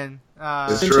over again.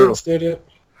 It's true. Did it.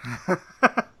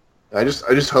 I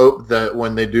just hope that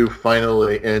when they do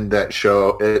finally end that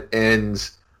show, it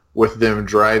ends with them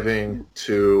driving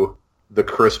to the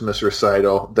Christmas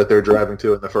recital that they're driving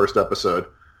to in the first episode.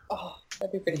 Oh,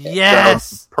 that'd be pretty good.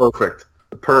 Yes. Perfect.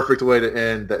 The perfect way to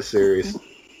end that series.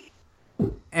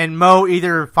 And Mo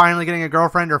either finally getting a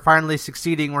girlfriend or finally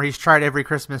succeeding where he's tried every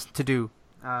Christmas to do.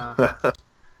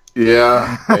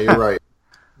 Yeah, you're right.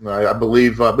 I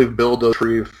believe Bill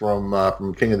Dauterive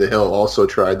from King of the Hill also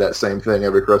tried that same thing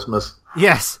every Christmas.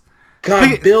 Yes.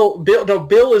 God,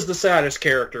 Bill is the saddest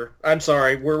character. I'm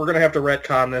sorry, we're going to have to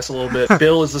retcon this a little bit.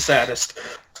 Bill is the saddest.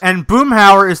 And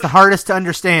Boomhauer is the hardest to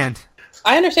understand.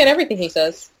 I understand everything he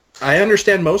says. I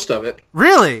understand most of it.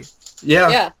 Really? Yeah.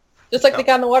 Yeah. Just like the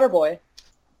guy in The Waterboy.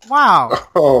 Wow.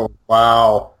 Oh,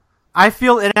 wow. I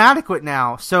feel inadequate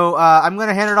now, so I'm going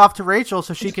to hand it off to Rachel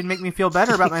so she can make me feel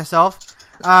better about myself.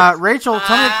 Rachel,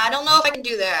 tell me... I don't know if I can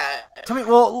do that. Tell me,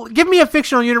 well, give me a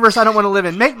fictional universe I don't want to live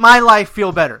in. Make my life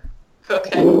feel better.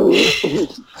 Okay.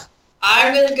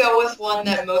 I'm going to go with one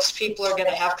that most people are going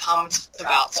to have comments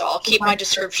about, so I'll keep my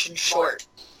description short,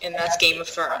 and that's Game of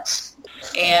Thrones.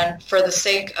 And for the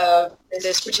sake of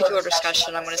this particular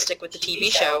discussion, I'm going to stick with the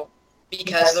TV show,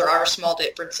 because there are small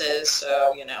differences,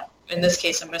 so, in this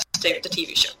case, I'm going to stay with the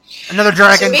TV show. Another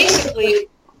dragon. So basically,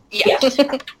 yeah.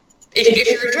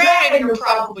 If you're a dragon, you're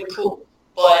probably cool,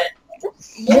 but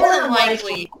more than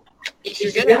likely, if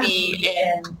you're going to be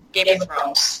in Game of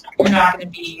Thrones, you're not going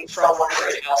to be from one of the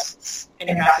great houses, and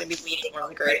you're not going to be leading one of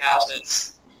the great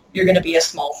houses. You're going to be a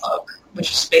small folk,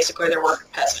 which is basically their working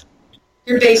peasant.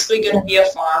 You're basically going to be a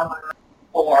farmer,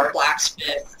 or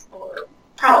blacksmith, or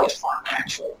probably a farmer,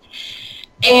 actually.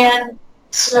 And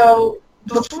so,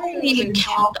 before you even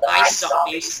count the ice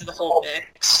zombies in the whole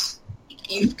mix,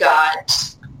 you've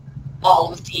got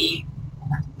all of the,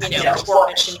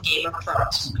 aforementioned Game of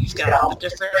Thrones. You've got all the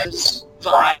different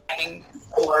vying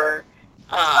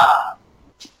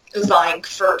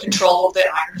for control of the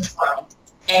Iron Throne.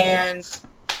 And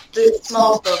the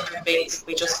small folk are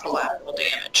basically just collateral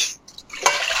damage.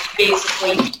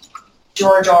 Basically,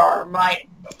 George R. R. Martin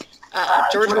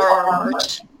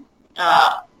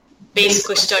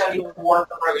basically studied War of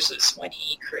the Roses when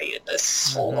he created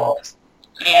this whole world.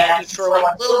 And he threw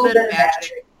a little bit of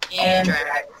magic and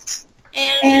dragons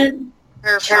and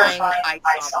terrifying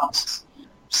ice zombies.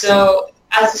 So,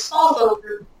 as a small folk,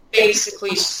 you're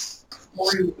basically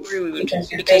rude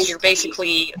because you're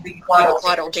basically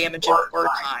collateral damage in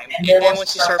wartime. And then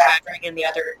once you start factoring in the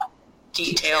other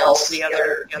details, the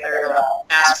other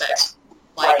aspects,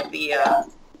 like the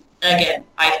again,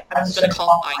 I'm just going to call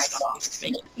them ice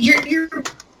zombies. You're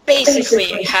basically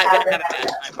going to have a bad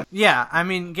time. Yeah, I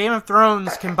mean, Game of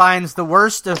Thrones combines the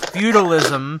worst of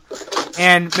feudalism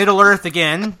and Middle Earth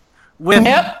again with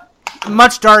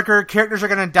much darker, characters are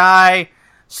going to die,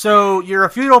 So you're a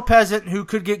feudal peasant who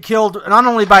could get killed not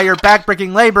only by your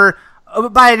backbreaking labor,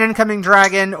 but by an incoming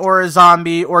dragon or a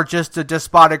zombie or just a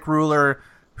despotic ruler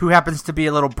who happens to be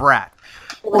a little brat.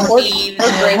 Or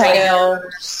grayscale,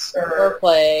 or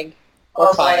plague,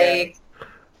 or fire,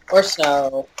 or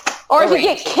snow. Or if you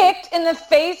get kicked in the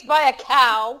face by a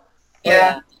cow.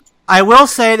 Yeah. I will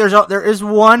say there is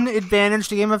one advantage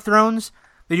to Game of Thrones.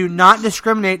 They do not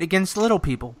discriminate against little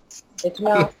people. It's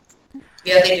not.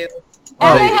 Yeah, they do.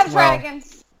 And they have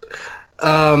dragons.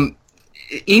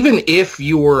 Even if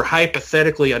you were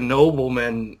hypothetically a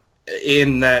nobleman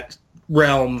in that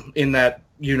realm, in that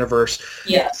universe,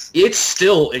 yes, it's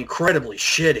still incredibly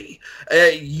shitty.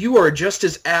 You are just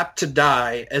as apt to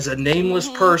die as a nameless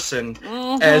person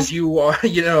as you are.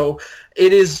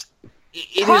 It is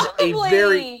a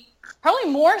very...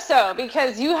 Probably more so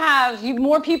because you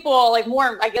more people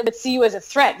that see you as a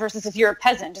threat versus if you're a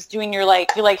peasant just doing you're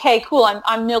like, hey, cool,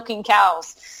 I'm milking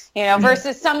cows,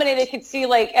 versus somebody they could see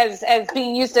as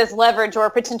being used as leverage or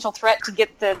a potential threat to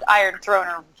get the Iron Throne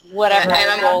or whatever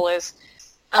the goal is.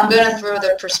 I'm going to throw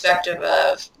the perspective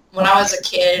of when I was a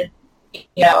kid.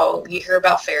 You hear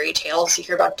about fairy tales, you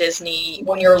hear about Disney.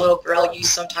 When you're a little girl, you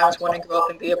sometimes want to grow up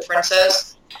and be a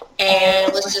princess.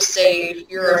 And let's just say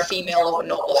you're a female of a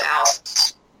noble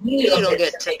house. You don't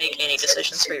get to make any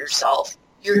decisions for yourself.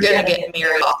 You're going to get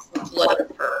married off for political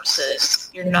purposes.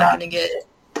 You're not going to get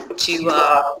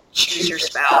to choose your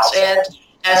spouse. And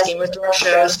as Game of Thrones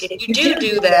shows, if you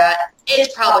do that,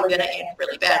 it's probably going to end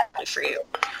really badly for you.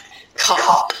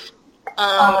 Cough.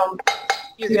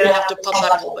 You're going to have to pump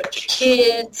out a whole bunch of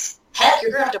kids. Heck,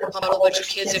 you're going to have to pump out a whole bunch of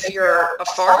kids if you're a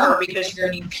farmer because you're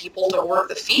going to need people to work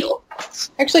the field.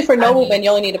 Actually, for noblemen, you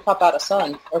only need to pump out a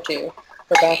son or two.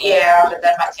 Yeah, but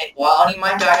that might take a while. And you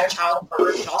might die in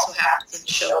childbirth. It also happens in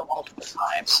the show multiple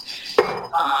times.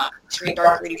 It's really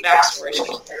dark, reading backstories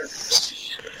for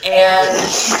characters. And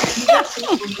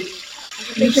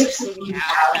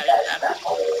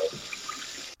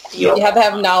you have to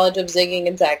have knowledge of zigging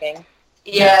and zagging.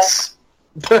 Yes.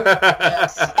 Do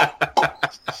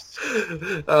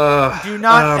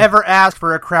not ever ask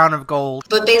for a crown of gold.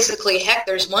 But basically, heck,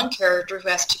 there's one character who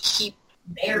has to keep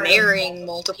marrying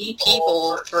multiple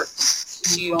people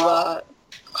to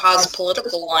cause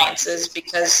political alliances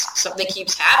because something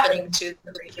keeps happening to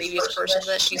the previous person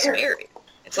that she's married.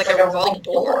 It's like a revolving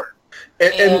door.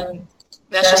 And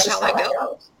that's just how that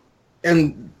goes.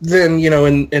 And then,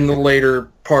 in the later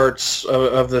parts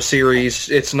of the series,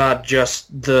 it's not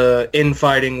just the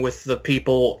infighting with the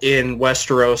people in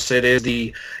Westeros. It is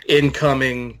the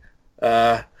incoming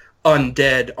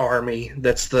undead army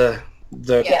that's the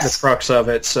crux of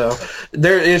it. So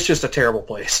it's just a terrible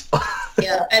place.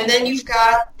 Yeah, and then you've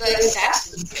got the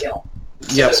Assassin's Guild,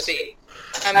 so to speak.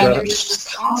 I mean, you're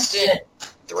just constant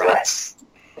threats.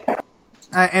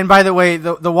 And by the way,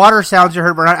 the water sounds you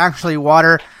heard were not actually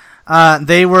water.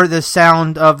 They were the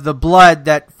sound of the blood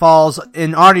that falls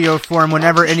in audio form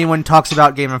whenever anyone talks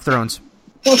about Game of Thrones.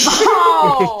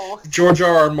 Oh. George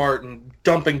R.R. Martin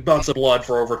dumping bunts of blood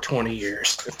for over 20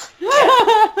 years.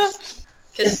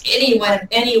 Because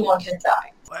anyone can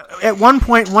die. At one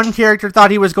point, one character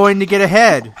thought he was going to get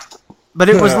ahead, but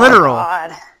it was literal.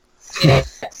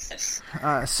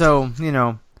 So,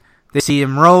 they see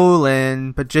him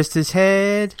rolling, but just his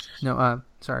head. No,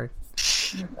 sorry.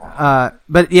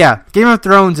 But yeah, Game of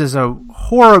Thrones is a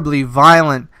horribly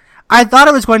violent. I thought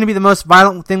it was going to be the most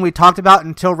violent thing we talked about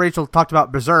until Rachel talked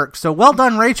about Berserk. So well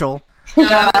done, Rachel.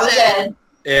 That was it.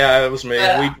 Yeah, it was me.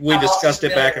 We discussed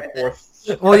it back and forth.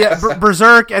 Well, yeah,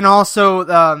 Berserk and also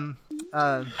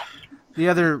the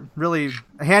other really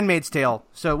Handmaid's Tale.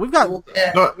 So we've got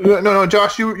no,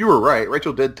 Josh, you were right.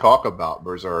 Rachel did talk about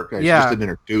Berserk. She just didn't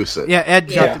introduce it. Yeah, Ed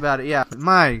talked about it. Yeah,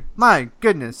 my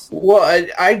goodness. Well,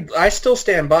 I still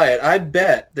stand by it. I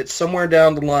bet that somewhere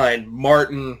down the line,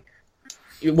 Martin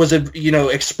was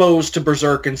exposed to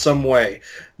Berserk in some way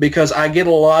because I get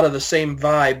a lot of the same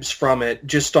vibes from it,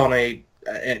 just on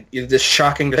this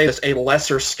shocking to say this, a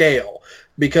lesser scale,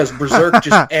 because Berserk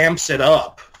just amps it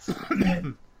up.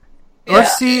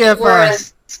 Let's see if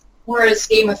whereas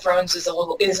Game of Thrones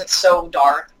isn't so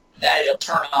dark that it'll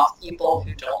turn off people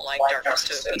who don't like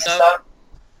darkness to a piece of.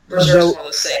 Berserk's one of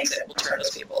those things that will turn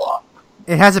those people off.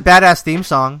 It has a badass theme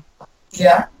song.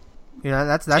 Yeah. Yeah,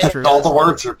 that's true. All the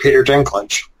words are Peter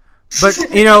Dinklage. But,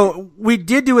 we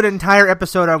did do an entire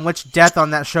episode on which death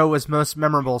on that show was most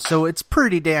memorable, so it's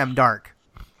pretty damn dark.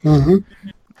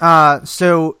 Mm-hmm.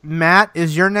 So, Matt,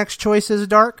 is your next choice as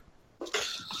dark?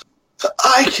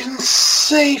 I can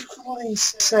safely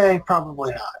say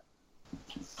probably not.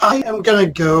 I am going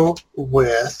to go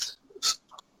with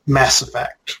Mass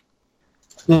Effect.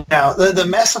 Now, the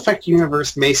Mass Effect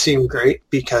universe may seem great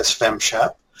because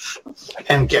FemShep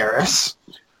and Garrus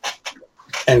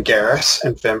and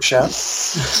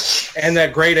FemShep. And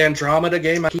that great Andromeda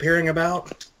game I keep hearing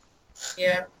about.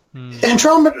 Yeah.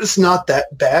 Andromeda is not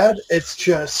that bad. It's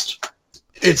just,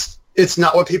 it's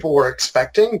not what people were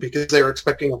expecting because they were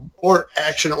expecting a more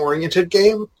action-oriented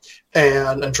game,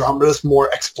 and Andromeda is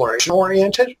more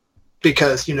exploration-oriented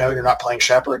because, you're not playing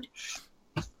Shepard.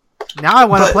 Now I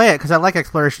want to play it because I like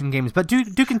exploration games, but do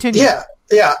continue. Yeah.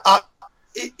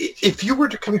 If you were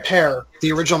to compare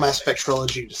the original Mass Effect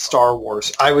trilogy to Star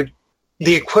Wars,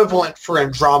 the equivalent for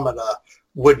Andromeda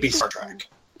would be Star Trek.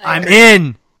 I'm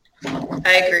in.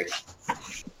 I agree.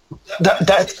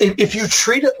 That if you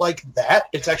treat it like that,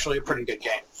 it's actually a pretty good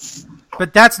game.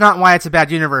 But that's not why it's a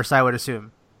bad universe, I would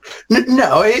assume.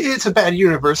 No, it's a bad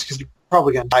universe because you're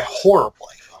probably going to die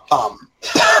horribly.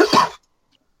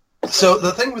 So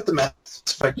the thing with the Mass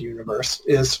Effect universe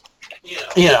is,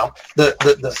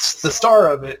 the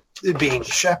star of it being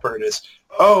Shepard is,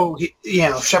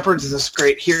 Shepard's this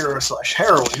great hero /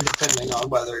 heroine, depending on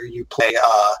whether you play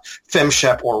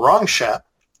FemShep or WrongShep.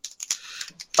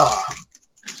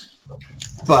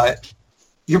 But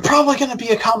you're probably going to be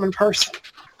a common person.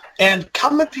 And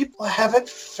common people have it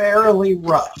fairly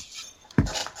rough.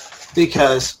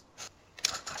 Because,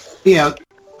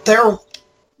 they're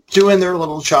doing their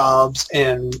little jobs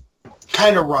in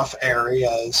kind of rough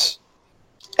areas.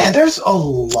 And there's a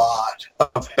lot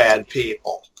of bad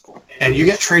people. And you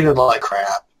get treated like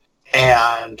crap.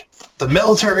 And the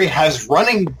military has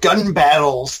running gun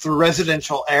battles through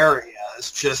residential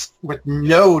areas just with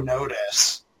no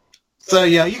notice. So,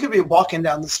 you could be walking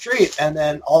down the street and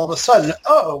then all of a sudden,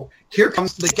 here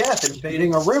comes the Geth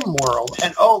invading a Rim world.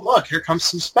 And, look, here comes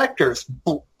some Spectres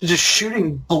just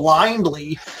shooting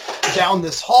blindly down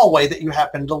this hallway that you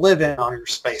happen to live in on your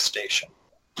space station.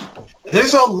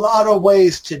 There's a lot of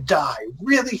ways to die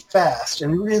really fast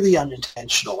and really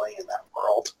unintentionally in that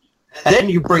world. And then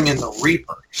you bring in the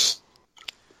Reapers.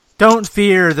 Don't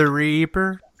fear the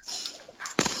Reaper.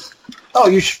 Oh,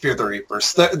 you should fear the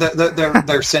Reapers.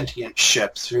 They're sentient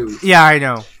ships who... Yeah, I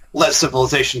know. Let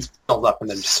civilizations build up and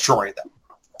then destroy them.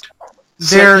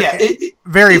 They're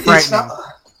very frightening.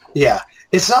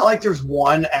 It's not like there's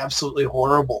one absolutely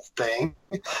horrible thing,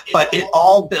 but it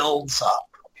all builds up.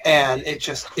 And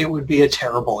it would be a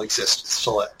terrible existence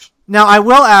to live. Now, I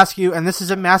will ask you, and this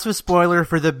is a massive spoiler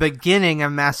for the beginning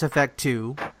of Mass Effect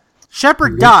 2,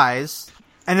 Shepard dies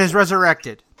and is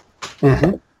resurrected.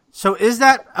 Mm-hmm. So is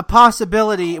that a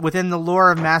possibility within the lore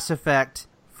of Mass Effect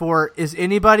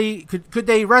could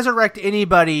they resurrect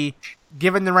anybody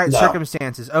given the right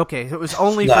circumstances? Okay, so it was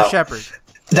only for Shepard.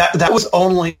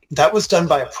 That was done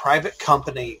by a private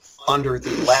company under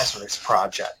the Lazarus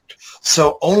Project.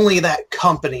 So only that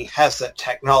company has that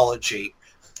technology,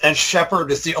 and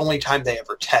Shepard is the only time they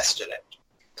ever tested it.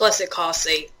 Plus it costs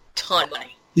a ton of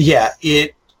money. Yeah,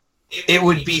 it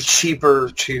would be cheaper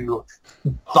to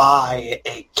buy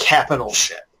a capital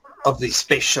ship of the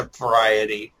spaceship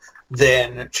variety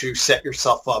than to set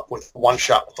yourself up with one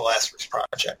shot with the Lazarus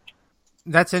Project.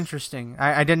 That's interesting.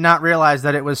 I did not realize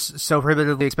that it was so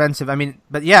prohibitively expensive. I mean,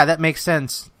 but yeah, that makes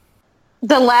sense.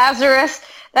 The Lazarus,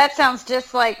 that sounds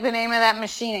just like the name of that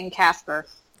machine in Casper.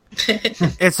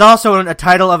 It's also a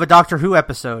title of a Doctor Who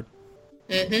episode.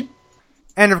 Mm-hmm.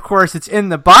 And of course, it's in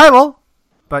the Bible,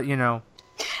 but The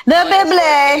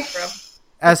Bible!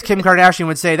 As Kim Kardashian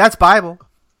would say, that's Bible.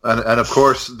 And of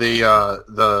course,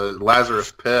 the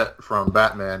Lazarus Pit from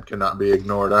Batman cannot be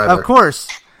ignored either. Of course.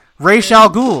 Ra's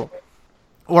al Ghul.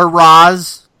 Or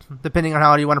Roz, depending on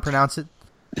how you want to pronounce it.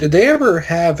 Did they ever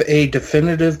have a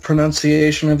definitive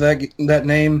pronunciation of that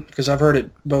name? Because I've heard it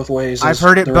both ways. I've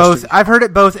heard it both. I've heard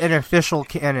it both in official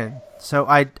canon, so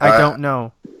I don't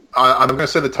know. I'm going to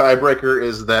say the tiebreaker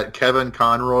is that Kevin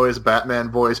Conroy's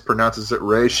Batman voice pronounces it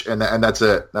Raish, and that's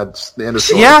it. That's the end of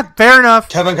story. Yeah, fair enough.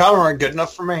 Kevin Conroy, good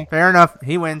enough for me. Fair enough.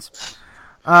 He wins.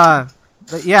 But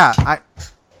yeah,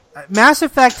 Mass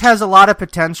Effect has a lot of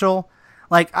potential.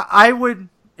 Like, I would,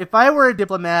 if I were a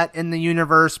diplomat in the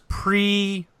universe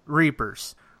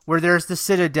pre-Reapers, where there's the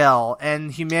Citadel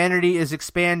and humanity is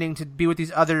expanding to be with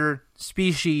these other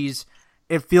species,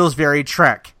 it feels very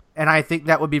Trek. And I think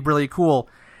that would be really cool.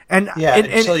 And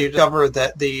until you discover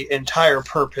that the entire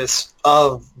purpose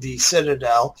of the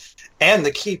Citadel and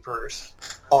the Keepers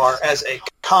are as a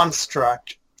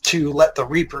construct to let the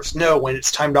Reapers know when it's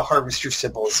time to harvest your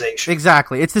civilization.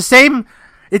 Exactly. It's the same.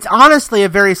 It's honestly a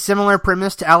very similar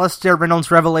premise to Alastair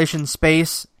Reynolds' Revelation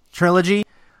Space trilogy.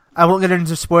 I won't get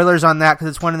into spoilers on that because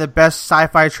it's one of the best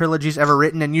sci-fi trilogies ever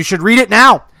written, and you should read it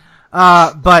now.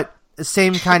 But the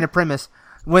same kind of premise.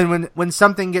 when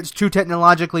something gets too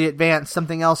technologically advanced,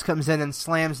 something else comes in and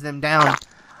slams them down.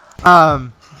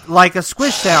 Like a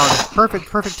squish sound.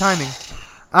 Perfect timing.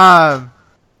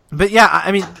 But yeah,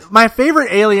 I mean, my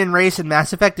favorite alien race in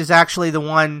Mass Effect is actually the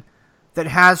one that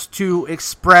has to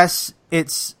express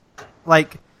its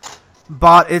like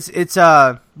its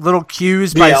little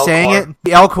cues by saying it.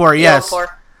 The Elcor, yes. Elcor.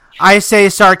 I say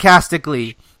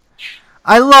sarcastically.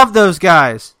 I love those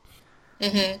guys.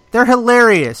 Mm-hmm. They're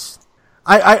hilarious.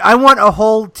 I want a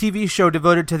whole TV show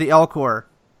devoted to the Elcor.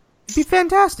 It'd be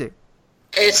fantastic.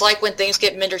 It's like when things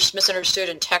get misunderstood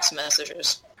in text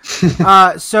messages.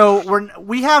 So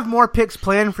we have more picks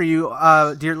planned for you,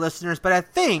 dear listeners, but I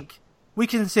think we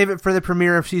can save it for the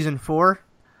premiere of Season 4.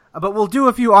 But we'll do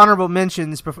a few honorable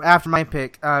mentions after my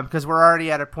pick, because we're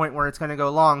already at a point where it's going to go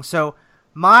long. So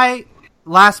my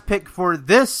last pick for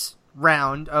this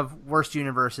round of Worst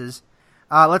Universes,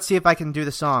 let's see if I can do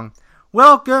the song.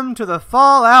 Welcome to the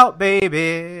Fallout,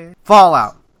 baby.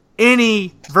 Fallout.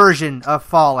 Any version of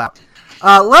Fallout.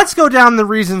 Let's go down the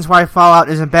reasons why Fallout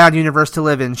is a bad universe to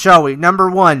live in, shall we? Number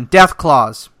 1,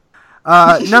 Deathclaws.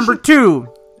 Number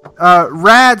 2,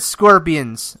 Rad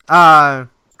Scorpions.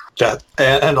 Death,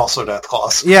 and also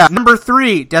Deathclaws. Yeah. Number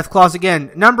 3, Deathclaws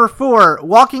again. Number 4,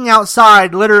 walking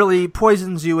outside literally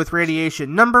poisons you with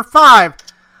radiation. Number 5,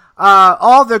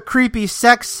 all the creepy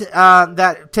sex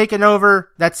that taken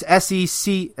over. That's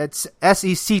SEC. It's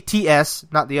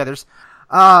SECTS, not the others.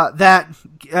 That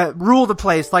rule the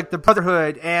place, like the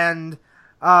Brotherhood, and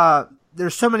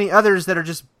there's so many others that are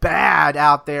just bad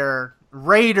out there.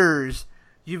 Raiders.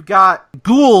 You've got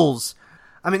ghouls.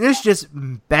 I mean, it's just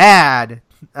bad.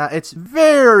 It's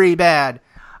very bad.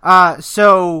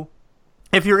 So,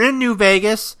 if you're in New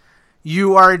Vegas,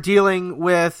 you are dealing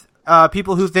with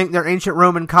people who think they're ancient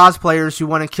Roman cosplayers who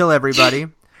want to kill everybody.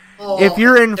 If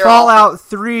you're in Fallout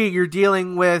 3, you're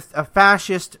dealing with a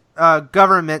fascist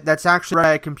government that's actually run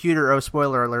by a computer. Oh,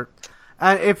 spoiler alert.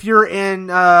 If you're in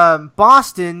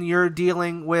Boston, you're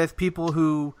dealing with people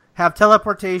who have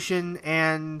teleportation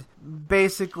and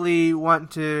basically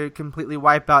want to completely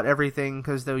wipe out everything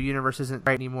because the universe isn't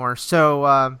right anymore.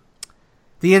 So,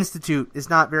 the Institute is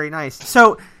not very nice.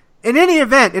 So, in any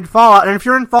event, in Fallout, and if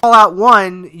you're in Fallout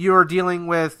 1, you're dealing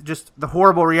with just the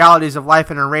horrible realities of life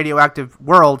in a radioactive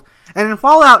world. And in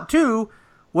Fallout 2,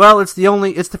 well, it's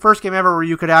the first game ever where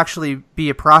you could actually be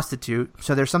a prostitute,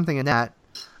 so there's something in that.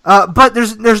 But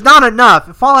there's not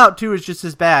enough. Fallout 2 is just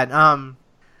as bad.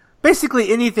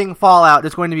 Basically anything Fallout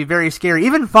is going to be very scary.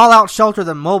 Even Fallout Shelter,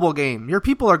 the mobile game. Your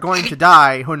people are going to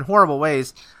die in horrible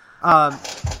ways.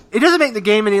 It doesn't make the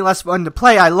game any less fun to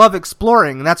play. I love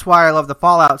exploring, and that's why I love the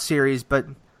Fallout series, but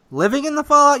living in the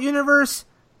Fallout universe,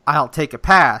 I'll take a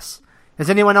pass. Has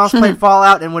anyone else played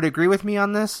Fallout and would agree with me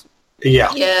on this?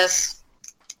 Yeah. Yes.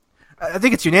 I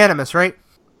think it's unanimous, right?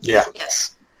 Yeah.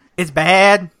 Yes. It's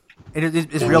bad.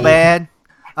 It's real bad.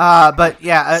 But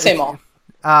yeah. Same old.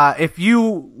 If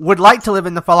you would like to live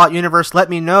in the Fallout universe, let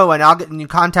me know, and I'll get in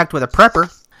contact with a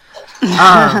prepper.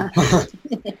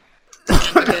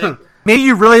 Maybe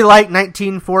you really like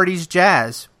 1940s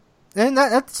jazz, and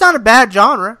that's not a bad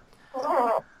genre.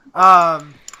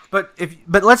 But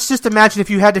let's just imagine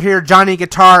if you had to hear Johnny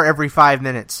Guitar every 5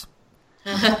 minutes.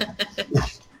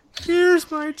 Here's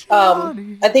my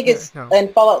Johnny. I think it's in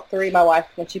Fallout 3. My wife,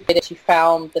 when she played it, she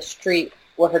found the street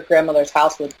where her grandmother's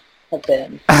house would have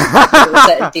been. It was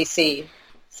set in DC.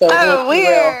 So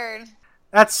weird.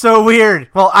 That's so weird.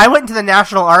 Well, I went to the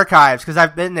National Archives because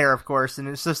I've been there, of course, and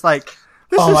it's just like,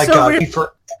 this is so weird.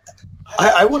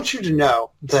 I want you to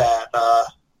know that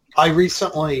I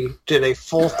recently did a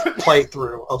full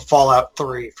playthrough of Fallout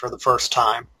 3 for the first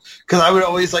time. Because I would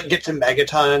always get to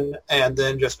Megaton and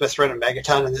then just mess around in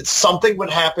Megaton, and then something would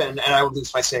happen and I would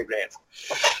lose my save data.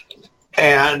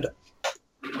 And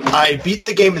I beat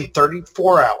the game in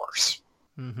 34 hours.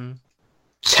 Mm-hmm.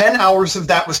 10 hours of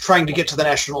that was trying to get to the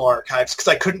National Archives because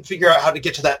I couldn't figure out how to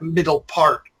get to that middle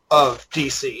part of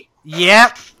DC.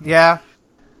 Yep. Yeah.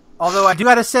 Although I do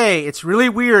gotta say, it's really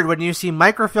weird when you see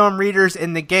microfilm readers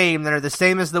in the game that are the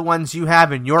same as the ones you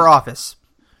have in your office.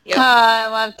 Yep. I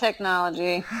love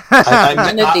technology.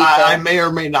 I may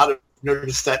or may not have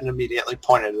noticed that and immediately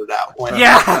pointed it out.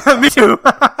 Me too.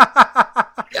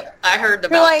 Yep, I heard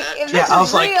about that. Yeah, I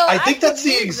was like, I think that's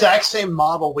the exact same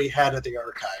model we had at the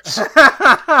archives.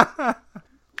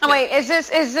 Oh, wait, is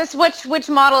this which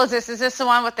model is this? Is this the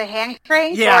one with the hand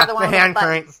crank? Yeah, or the one the hand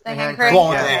crank. The hand crank. The one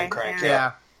with the hand crank.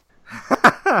 Yeah.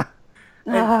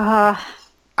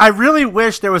 I really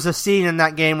wish there was a scene in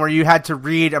that game where you had to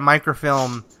read a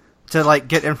microfilm to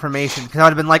get information, because I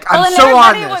would have been like, I'm so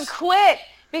on this. Everybody would quit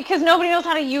because nobody knows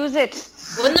how to use it.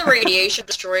 When the radiation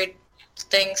destroyed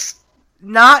things,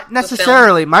 Not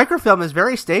necessarily. Microfilm is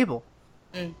very stable.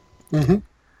 Mm-hmm.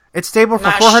 It's stable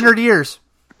for 400 years.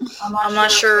 I'm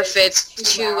not sure if it's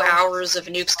 2 hours of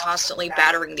nukes constantly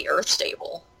battering the Earth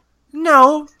stable.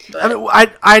 No. But- I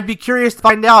mean, I'd be curious to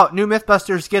find out. New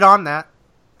Mythbusters, get on that.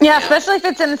 Yeah, especially if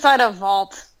it's inside a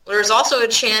vault. There's also a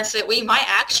chance that we might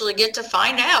actually get to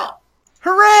find out.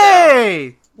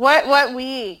 Hooray! What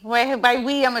we? By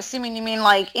we, I'm assuming you mean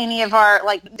like any of our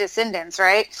like descendants,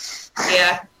 right?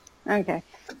 Yeah. Okay.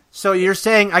 So you're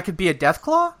saying I could be a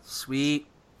Deathclaw? Sweet.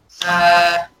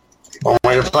 One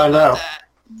way to find out.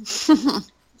 That.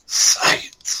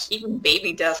 Science. Even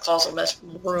baby Deathclaws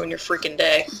will ruin your freaking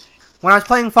day. When I was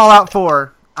playing Fallout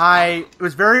 4, it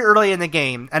was very early in the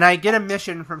game, and I get a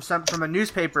mission from a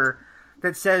newspaper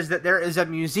that says that there is a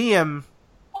museum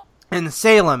in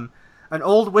Salem, an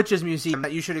old witches museum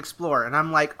that you should explore. And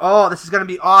I'm like, oh, this is going to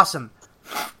be awesome.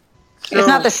 So, It's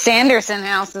not the Sanderson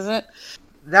house, is it?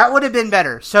 that would have been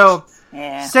better. So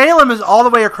Yeah. Salem is all the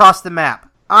way across the map.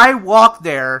 I walked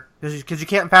there, because you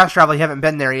can't fast travel, you haven't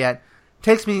been there yet. It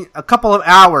takes me a couple of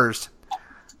hours.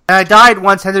 And I died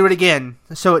once, had to do it again.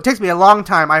 So it takes me a long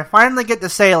time. I finally get to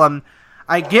Salem.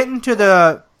 I get into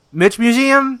the Mitch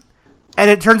Museum, and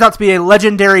it turns out to be a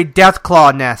legendary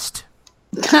Deathclaw nest.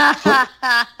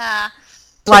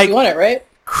 Like, You want it, right?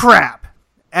 crap.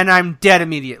 And I'm dead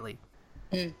immediately.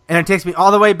 And it takes me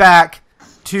all the way back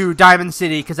to Diamond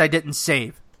City because I didn't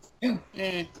save. And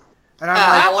I'm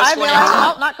I like, was I've been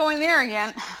wondering- not going there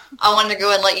again. I wanted to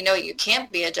go and let you know you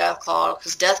can't be a Deathclaw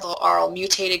because Deathclaw are all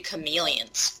mutated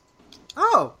chameleons.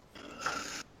 oh.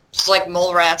 Just like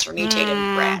mole rats or mutated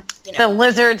rat. You The know.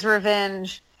 lizard's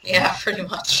revenge. Yeah, pretty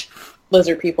much.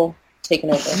 Lizard people taking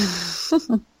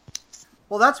over.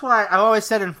 Well, that's why I always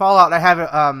said in Fallout I have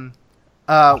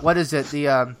a, what is it,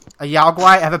 a Yao-Guai?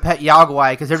 I have a pet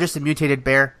Yao-Guai because they're just a mutated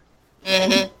bear.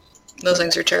 Mm-hmm. Those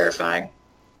things are terrifying.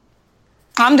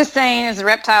 I'm just saying, as the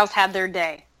reptiles had their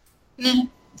day.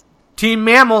 Team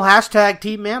Mammal, hashtag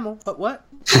Team Mammal, but what?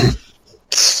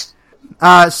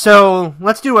 So,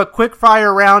 let's do a quick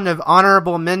fire round of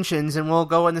honorable mentions, and we'll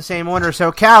go in the same order.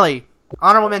 So, Callie,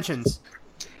 honorable mentions.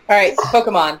 All right,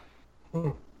 Pokemon.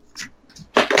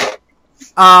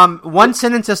 One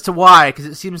sentence as to why, because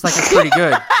it seems like it's pretty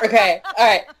good. Okay, all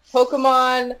right.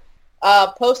 Pokemon,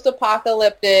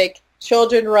 post-apocalyptic,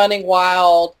 children running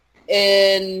wild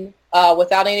in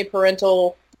without any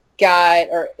parental guide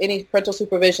or any parental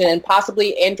supervision, and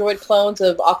possibly android clones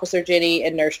of Officer Jenny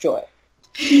and Nurse Joy.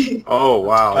 Oh,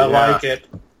 wow. I yeah. like it.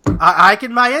 I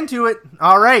can buy into it.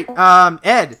 All right,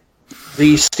 Ed.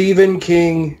 The Stephen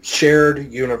King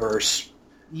shared universe.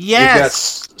 Yes. You've got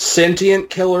sentient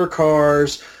killer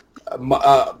cars,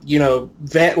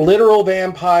 literal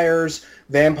vampires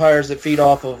that feed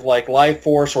off of like life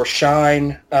force or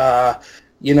shine.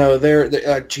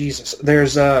 Jesus.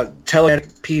 There's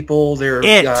telekinetic people.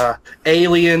 There's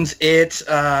aliens.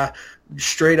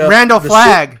 Straight up Randall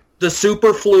Flagg. The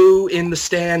super flu in the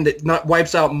stand that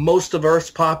wipes out most of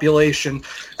Earth's population.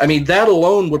 I mean, that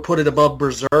alone would put it above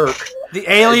Berserk. The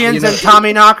aliens and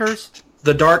Tommy Knockers.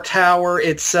 The Dark Tower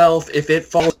itself, if it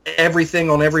falls, everything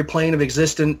on every plane of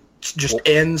existence just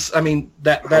ends. I mean,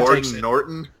 that Gordon takes it.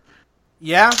 Norton.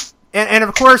 Yeah. And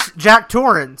of course, Jack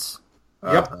Torrance.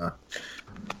 Yep.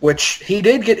 Which he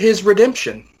did get his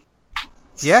redemption.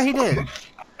 Yeah, he did.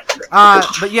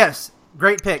 But yes,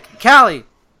 great pick. Callie,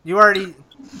 you already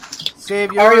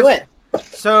saved yours. I already went.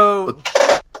 So,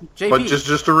 JP. But just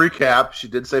to recap, she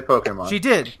did say Pokemon. She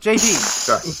did.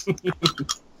 JP.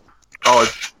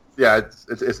 Okay.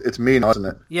 It's me now, isn't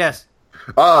it? Yes.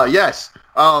 Yes.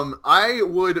 I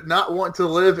would not want to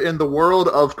live in the world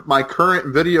of my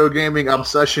current video gaming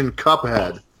obsession,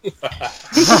 Cuphead.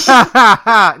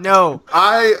 No.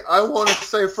 I want to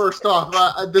say first off,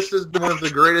 this has been one of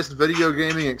the greatest video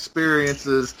gaming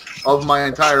experiences of my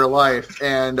entire life,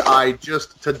 and I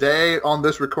just today on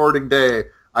this recording day,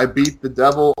 I beat the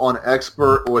devil on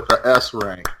expert with a S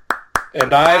rank.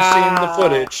 And I've seen the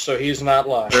footage, so he's not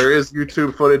lying. There is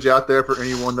YouTube footage out there for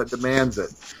anyone that demands it.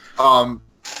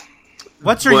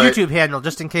 What's your but- YouTube handle,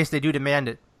 just in case they do demand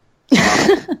it?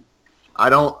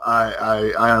 I'm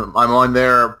on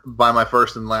there by my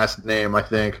first and last name, I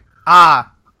think. Ah.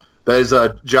 That is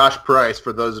Josh Price,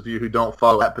 for those of you who don't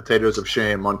follow at Potatoes of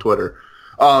Shame on Twitter.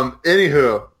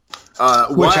 Anywho.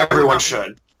 Which everyone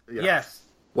should. Yeah. Yes.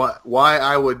 Why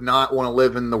I would not want to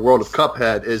live in the world of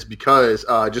Cuphead is because,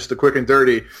 just a quick and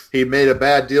dirty, he made a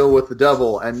bad deal with the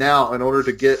devil, and now in order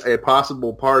to get a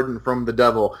possible pardon from the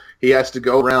devil, he has to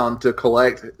go around to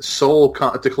collect soul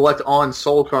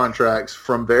contracts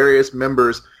from various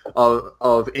members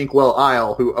of Inkwell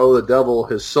Isle who owe the devil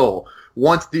his soul.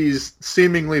 once these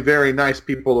seemingly very nice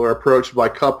people are approached by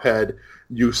Cuphead,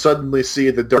 you suddenly see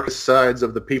the darkest sides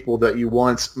of the people that you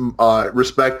once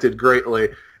respected greatly,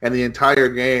 and the entire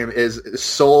game is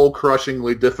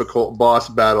soul-crushingly difficult boss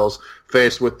battles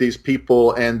faced with these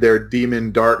people and their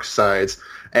demon dark sides.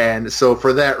 And so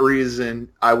for that reason,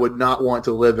 I would not want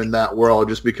to live in that world,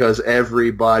 just because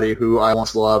everybody who I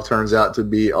once loved turns out to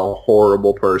be a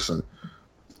horrible person.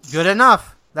 Good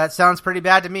enough. That sounds pretty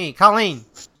bad to me. Colleen.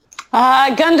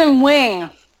 Gundam Wing.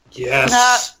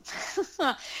 Yes.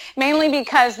 Mainly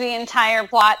because the entire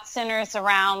plot centers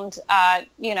around,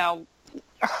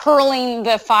 hurling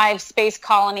the 5 space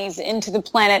colonies into the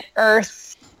planet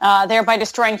Earth, thereby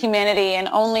destroying humanity, and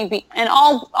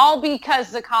all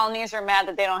because the colonies are mad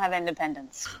that they don't have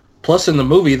independence. Plus, in the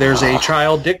movie, there's a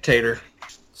child dictator.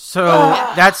 So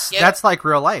that's like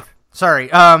real life. Sorry.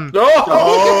 Again,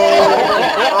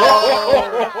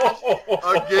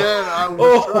 I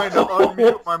was trying to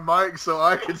unmute my mic so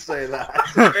I could say that.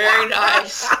 Very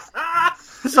nice.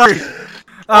 Sorry.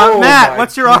 Matt,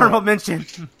 what's your honorable mention?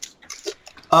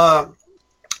 I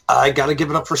gotta give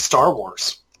it up for Star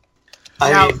Wars.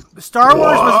 Star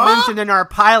Wars was mentioned in our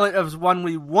pilot of one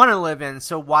we want to live in,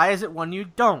 so why is it one you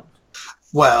don't?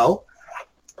 Well,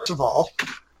 first of all,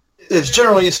 it's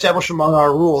generally established among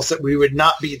our rules that we would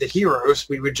not be the heroes,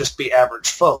 we would just be average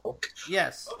folk.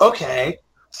 Yes. Okay,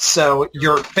 so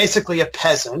you're basically a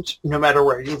peasant, no matter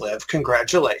where you live,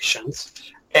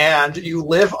 congratulations. And you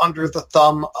live under the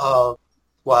thumb of,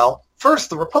 well, first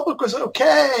the Republic was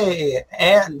okay,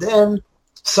 and then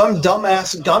some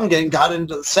dumbass Gungan got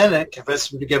into the Senate,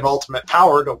 convinced him to give ultimate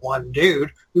power to one dude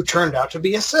who turned out to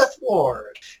be a Sith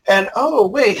Lord. And, oh,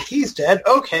 wait, he's dead.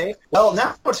 Okay, well,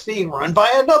 now it's being run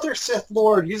by another Sith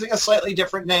Lord using a slightly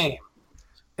different name.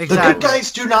 Exactly. The good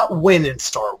guys do not win in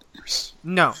Star Wars.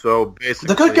 No. So basically,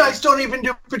 The good guys don't even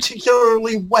do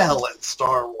particularly well in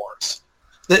Star Wars.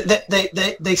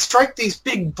 They strike these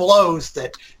big blows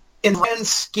that, in the grand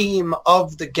scheme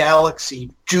of the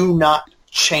galaxy, do not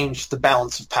change the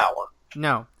balance of power.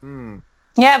 No.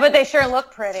 Yeah, but they sure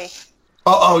look pretty.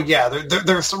 Oh yeah,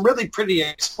 there's some really pretty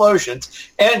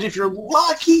explosions, and if you're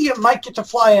lucky, you might get to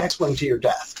fly an X-Wing to your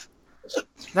death.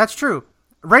 That's true.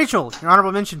 Rachel, your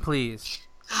honorable mention, please.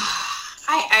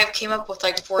 I came up with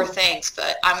like 4 things,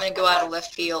 but I'm going to go out of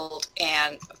left field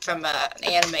and from an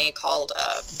anime called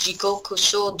Jikoku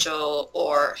Shoujo,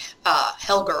 or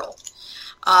Hellgirl.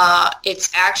 It's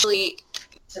actually,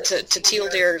 to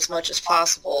TLDR as much as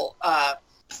possible,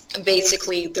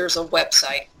 basically there's a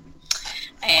website.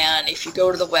 And if you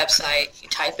go to the website, you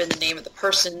type in the name of the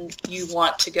person you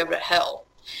want to go to hell.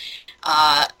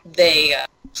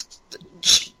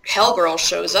 Hellgirl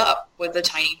shows up with a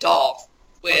tiny doll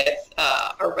with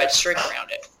a red string around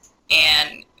it.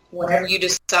 And whenever you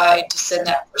decide to send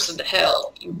that person to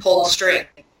hell, you pull the string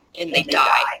and they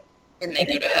die and they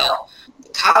go to hell. The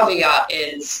caveat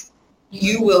is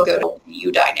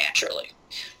you die naturally.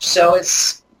 So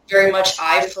it's very much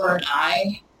eye for an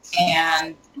eye,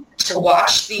 and to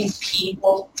watch these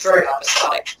people, very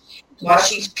episodic, watch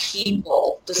these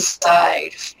people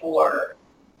decide for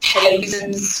petty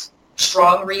reasons,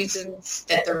 strong reasons,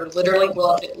 that they're literally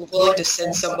willing to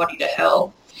send somebody to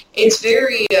hell. It's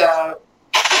very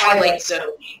Twilight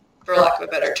Zone, for lack of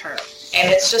a better term.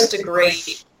 And it's just a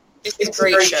great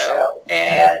show.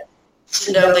 And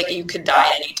to know that you could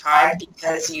die any time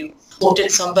because you looked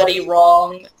at somebody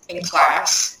wrong in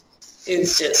class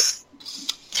is just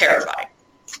terrifying.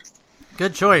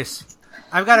 Good choice.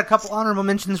 I've got a couple honorable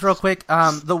mentions real quick.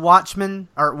 The Watchmen,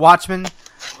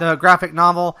 the graphic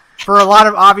novel, for a lot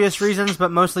of obvious reasons, but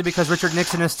mostly because Richard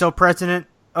Nixon is still president.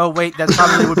 Oh, wait, that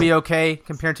probably would be okay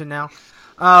compared to now.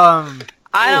 I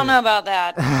don't know about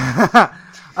that.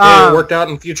 It worked out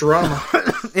in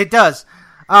Futurama. It does.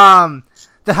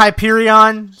 The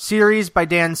Hyperion series by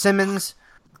Dan Simmons.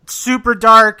 Super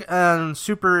dark,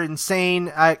 super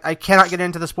insane. I cannot get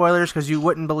into the spoilers because you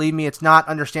wouldn't believe me. It's not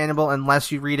understandable unless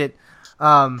you read it.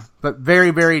 But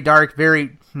very, very dark.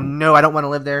 No, I don't want to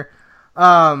live there.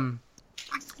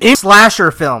 A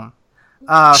slasher film.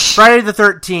 Friday the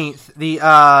 13th. The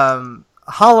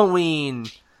Halloween.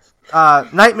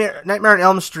 Nightmare on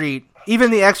Elm Street.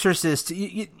 Even The Exorcist.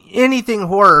 Anything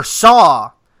horror.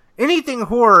 Saw. Anything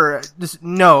horror. Just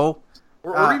no.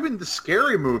 Or even the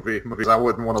Scary Movie movies. I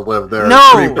wouldn't want to live there,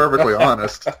 No! to be perfectly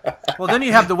honest. Well, then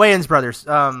you have the Wayans brothers.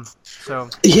 So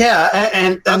Yeah,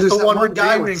 and That's there's the that one one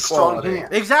guy redeeming with strong quality. humor.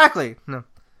 exactly. No.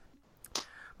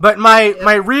 But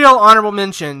my real honorable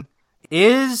mention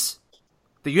is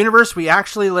the universe we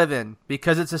actually live in,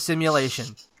 because it's a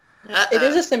simulation. It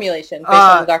is a simulation based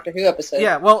on the Doctor Who episode.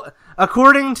 Yeah, well,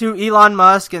 according to Elon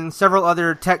Musk and several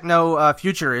other techno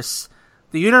futurists,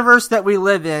 the universe that we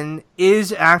live in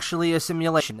is actually a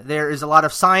simulation. There is a lot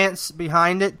of science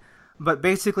behind it, but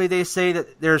basically they say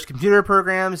that there's computer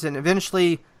programs, and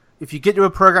eventually, if you get to a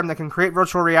program that can create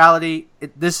virtual reality,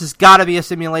 this has got to be a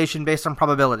simulation based on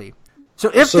probability. So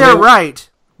if they're right,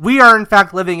 we are in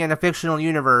fact living in a fictional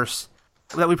universe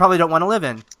that we probably don't want to live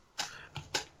in.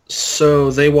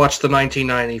 So they watched the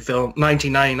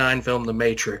 1999 film The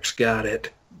Matrix. Got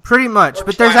it. Pretty much,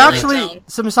 but there's actually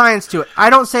some science to it. I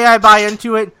don't say I buy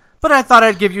into it, but I thought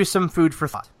I'd give you some food for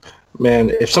thought. Man,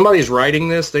 if somebody's writing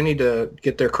this, they need to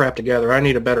get their crap together. I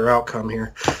need a better outcome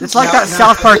here. It's like that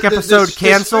South Park episode,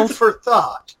 Canceled. Food for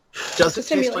thought. Does it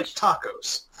taste like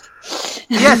tacos?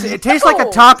 Yes, it tastes like a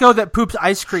taco that poops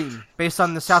ice cream, based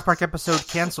on the South Park episode,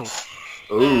 Canceled.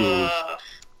 Ooh.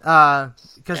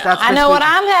 Because that's I know what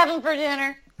I'm having for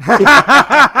dinner.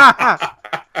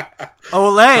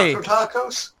 Olay.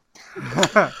 Tacos?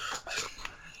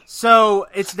 So,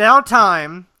 it's now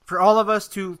time for all of us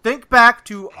to think back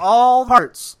to all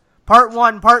parts, part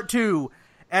 1, part 2,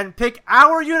 and pick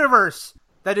our universe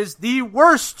that is the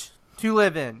worst to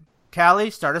live in.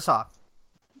 Callie, start us off.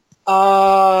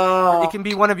 It can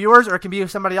be one of yours, or it can be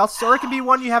somebody else's, or it can be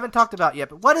one you haven't talked about yet.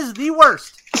 But what is the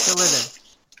worst to live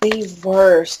in? The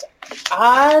worst.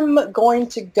 I'm going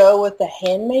to go with The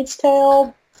Handmaid's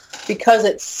Tale because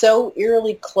it's so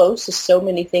eerily close to so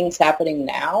many things happening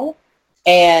now.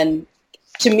 And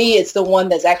to me, it's the one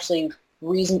that's actually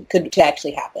could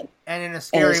actually happen. And in a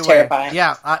scary way. Terrifying.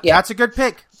 Yeah, that's a good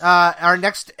pick. Our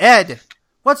next, Ed,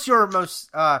 what's your most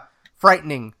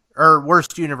frightening or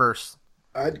worst universe?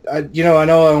 I know I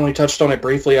only touched on it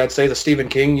briefly. I'd say the Stephen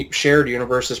King shared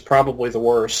universe is probably the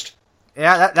worst.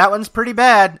 Yeah, that one's pretty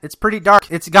bad. It's pretty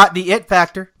dark. It's got the it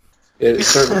factor. It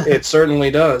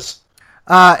certainly does.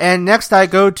 And next I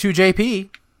go to JP.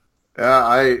 Yeah,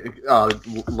 I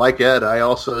like Ed, I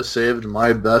also saved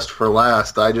my best for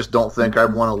last. I just don't think I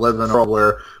want to live in a world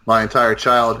where my entire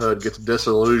childhood gets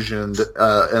disillusioned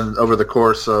over the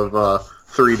course of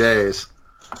 3 days.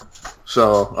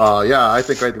 So, I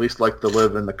think I'd at least like to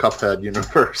live in the Cuphead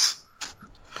universe.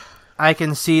 I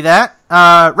can see that.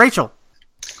 Rachel.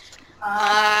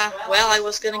 Well, I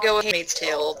was going to go with Handmaid's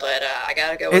Tale, but I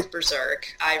got to go with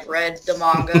Berserk. I've read the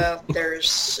manga. There's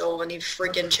so many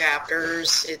freaking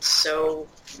chapters. It's so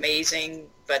amazing,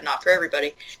 but not for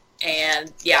everybody.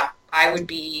 And, yeah, I would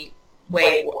be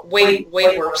way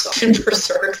worse in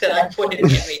Berserk than I would in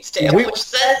Handmaid's Tale, which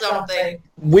says something.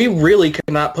 We really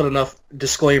could not put enough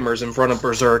disclaimers in front of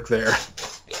Berserk there.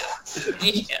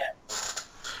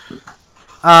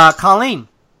 Yeah. Colleen.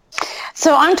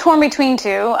 So I'm torn between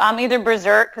two. Either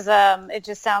Berserk, because it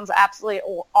just sounds absolutely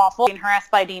awful. Being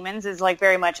harassed by demons is like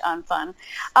very much unfun.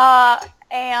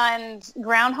 And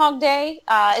Groundhog Day,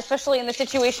 especially in the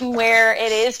situation where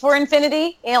it is for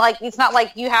infinity. You know, like it's not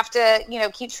like you have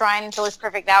to, keep trying until it's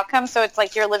perfect outcome. So it's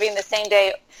like you're living the same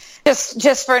day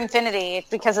just for infinity. It's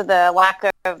because of the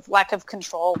lack of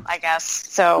control, I guess.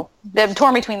 So I'm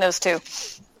torn between those two.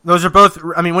 Those are both.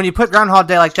 I mean, when you put Groundhog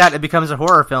Day like that, it becomes a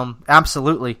horror film.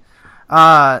 Absolutely.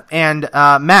 And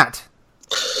Matt.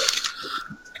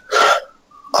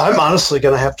 I'm honestly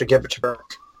going to have to give it to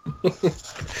Berserk.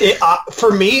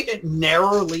 For me, it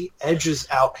narrowly edges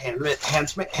out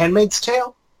Handmaid's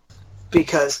Tale,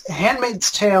 because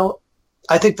Handmaid's Tale,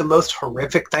 I think the most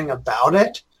horrific thing about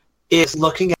it is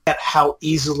looking at how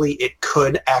easily it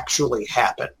could actually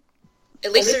happen.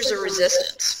 At least there's a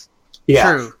resistance.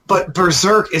 Yeah, True. But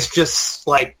Berserk is just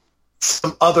like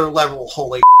some other level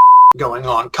holy going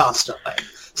on constantly.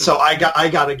 So I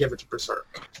got to give it to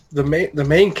Berserk. The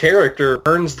main character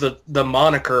earns the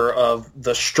moniker of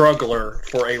the struggler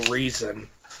for a reason.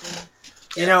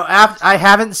 I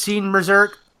haven't seen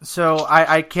Berserk, so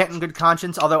I can't in good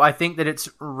conscience, although I think that it's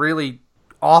really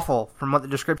awful from what the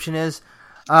description is.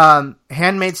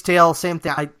 Handmaid's Tale, same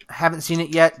thing. I haven't seen it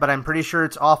yet, but I'm pretty sure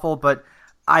it's awful, but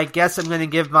I guess I'm going to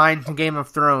give mine to Game of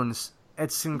Thrones.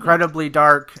 It's incredibly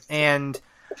dark, and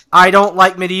I don't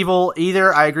like medieval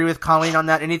either. I agree with Colleen on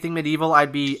that. Anything medieval,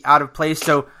 I'd be out of place.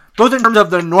 So both in terms of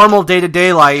the normal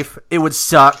day-to-day life, it would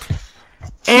suck,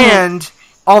 and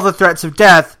all the threats of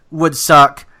death would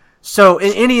suck. So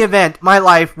in any event, my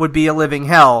life would be a living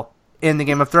hell in the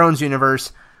Game of Thrones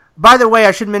universe. By the way,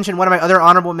 I should mention one of my other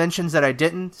honorable mentions that I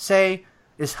didn't say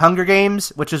is Hunger Games,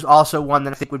 which is also one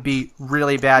that I think would be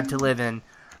really bad to live in.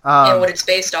 And what it's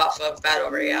based off of, Battle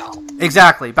Royale.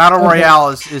 Exactly. Battle Royale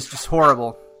is just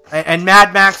horrible. And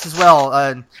Mad Max as well.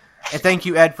 And thank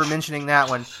you, Ed, for mentioning that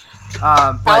one.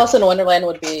 Alice in Wonderland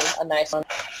would be a nice one.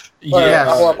 Yeah.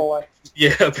 A horrible one.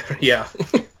 Yeah.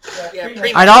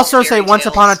 I'd also say Once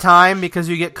Upon a Time, because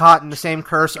you get caught in the same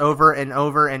curse over and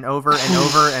over and over and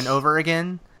over and over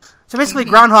again. So basically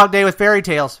Groundhog Day with fairy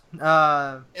tales.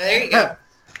 There you go.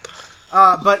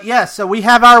 But yes, so we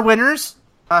have our winners.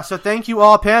 So thank you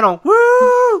all, panel.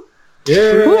 Woo!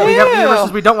 Yeah. We have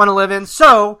universes we don't want to live in.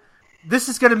 So this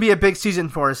is going to be a big season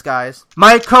for us, guys.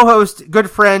 My co-host, good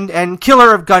friend, and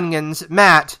killer of Gungans,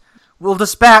 Matt, will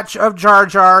dispatch of Jar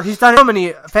Jar. He's done it in so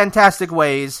many fantastic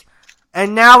ways.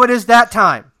 And now it is that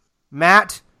time.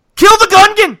 Matt, kill the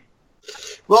Gungan!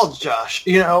 Well, Josh,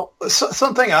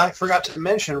 something I forgot to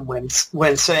mention when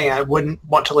saying I wouldn't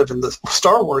want to live in the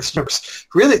Star Wars universe,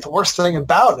 really the worst thing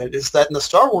about it is that in the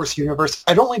Star Wars universe,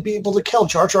 I'd only be able to kill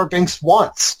Jar Jar Binks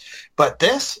once. But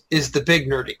this is the Big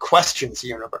Nerdy Questions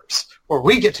universe, where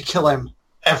we get to kill him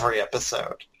every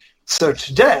episode. So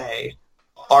today,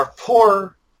 our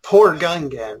poor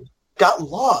Gungan got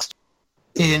lost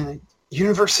in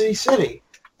University City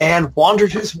and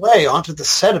wandered his way onto the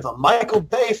set of a Michael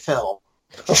Bay film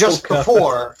just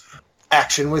before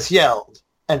action was yelled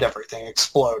and everything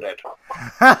exploded.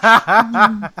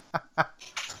 Well,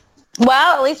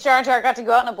 at least Jar Jar got to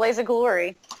go out in a blaze of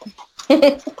glory.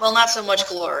 Well, not so much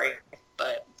glory,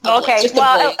 but Okay, just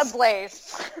well, a blaze. a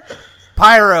blaze.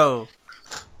 Pyro.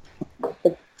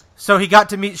 So he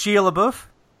got to meet Shia LaBeouf?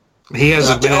 He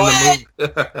hasn't been in the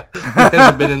movie. He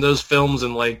hasn't been in those films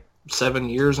in like 7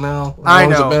 years now. I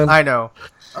know.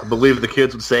 I believe the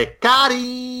kids would say, "Got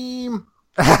him."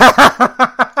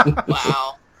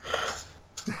 Wow.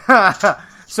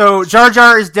 So Jar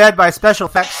Jar is dead by special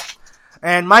effects,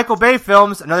 and Michael Bay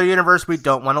films, another universe we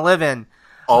don't want to live in.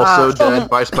 Also dead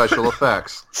by special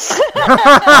effects.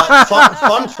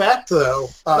 Fun fact, though,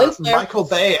 Michael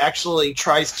Bay actually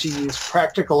tries to use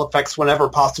practical effects whenever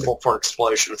possible for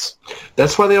explosions.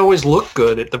 That's why they always look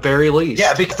good at the very least.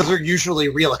 Yeah, because they're usually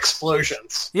real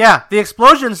explosions. Yeah, the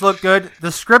explosions look good.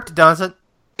 The script doesn't.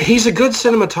 He's a good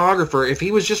cinematographer. If he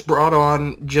was just brought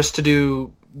on just to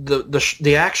do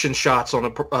the action shots on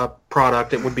a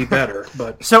product, it would be better.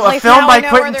 But so a film by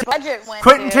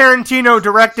Quentin Tarantino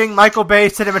directing Michael Bay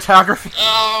cinematography.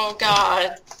 Oh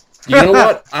God! You know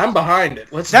what? I'm behind it.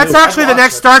 That's actually the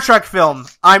next Star Trek film.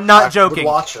 I'm not joking.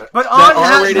 Watch it. But that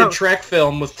R-rated Trek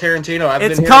film with Tarantino.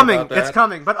 It's coming. It's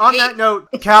coming. But on that note,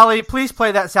 Callie, please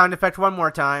play that sound effect one more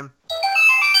time.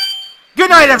 Good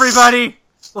night, everybody.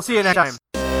 We'll see you next time.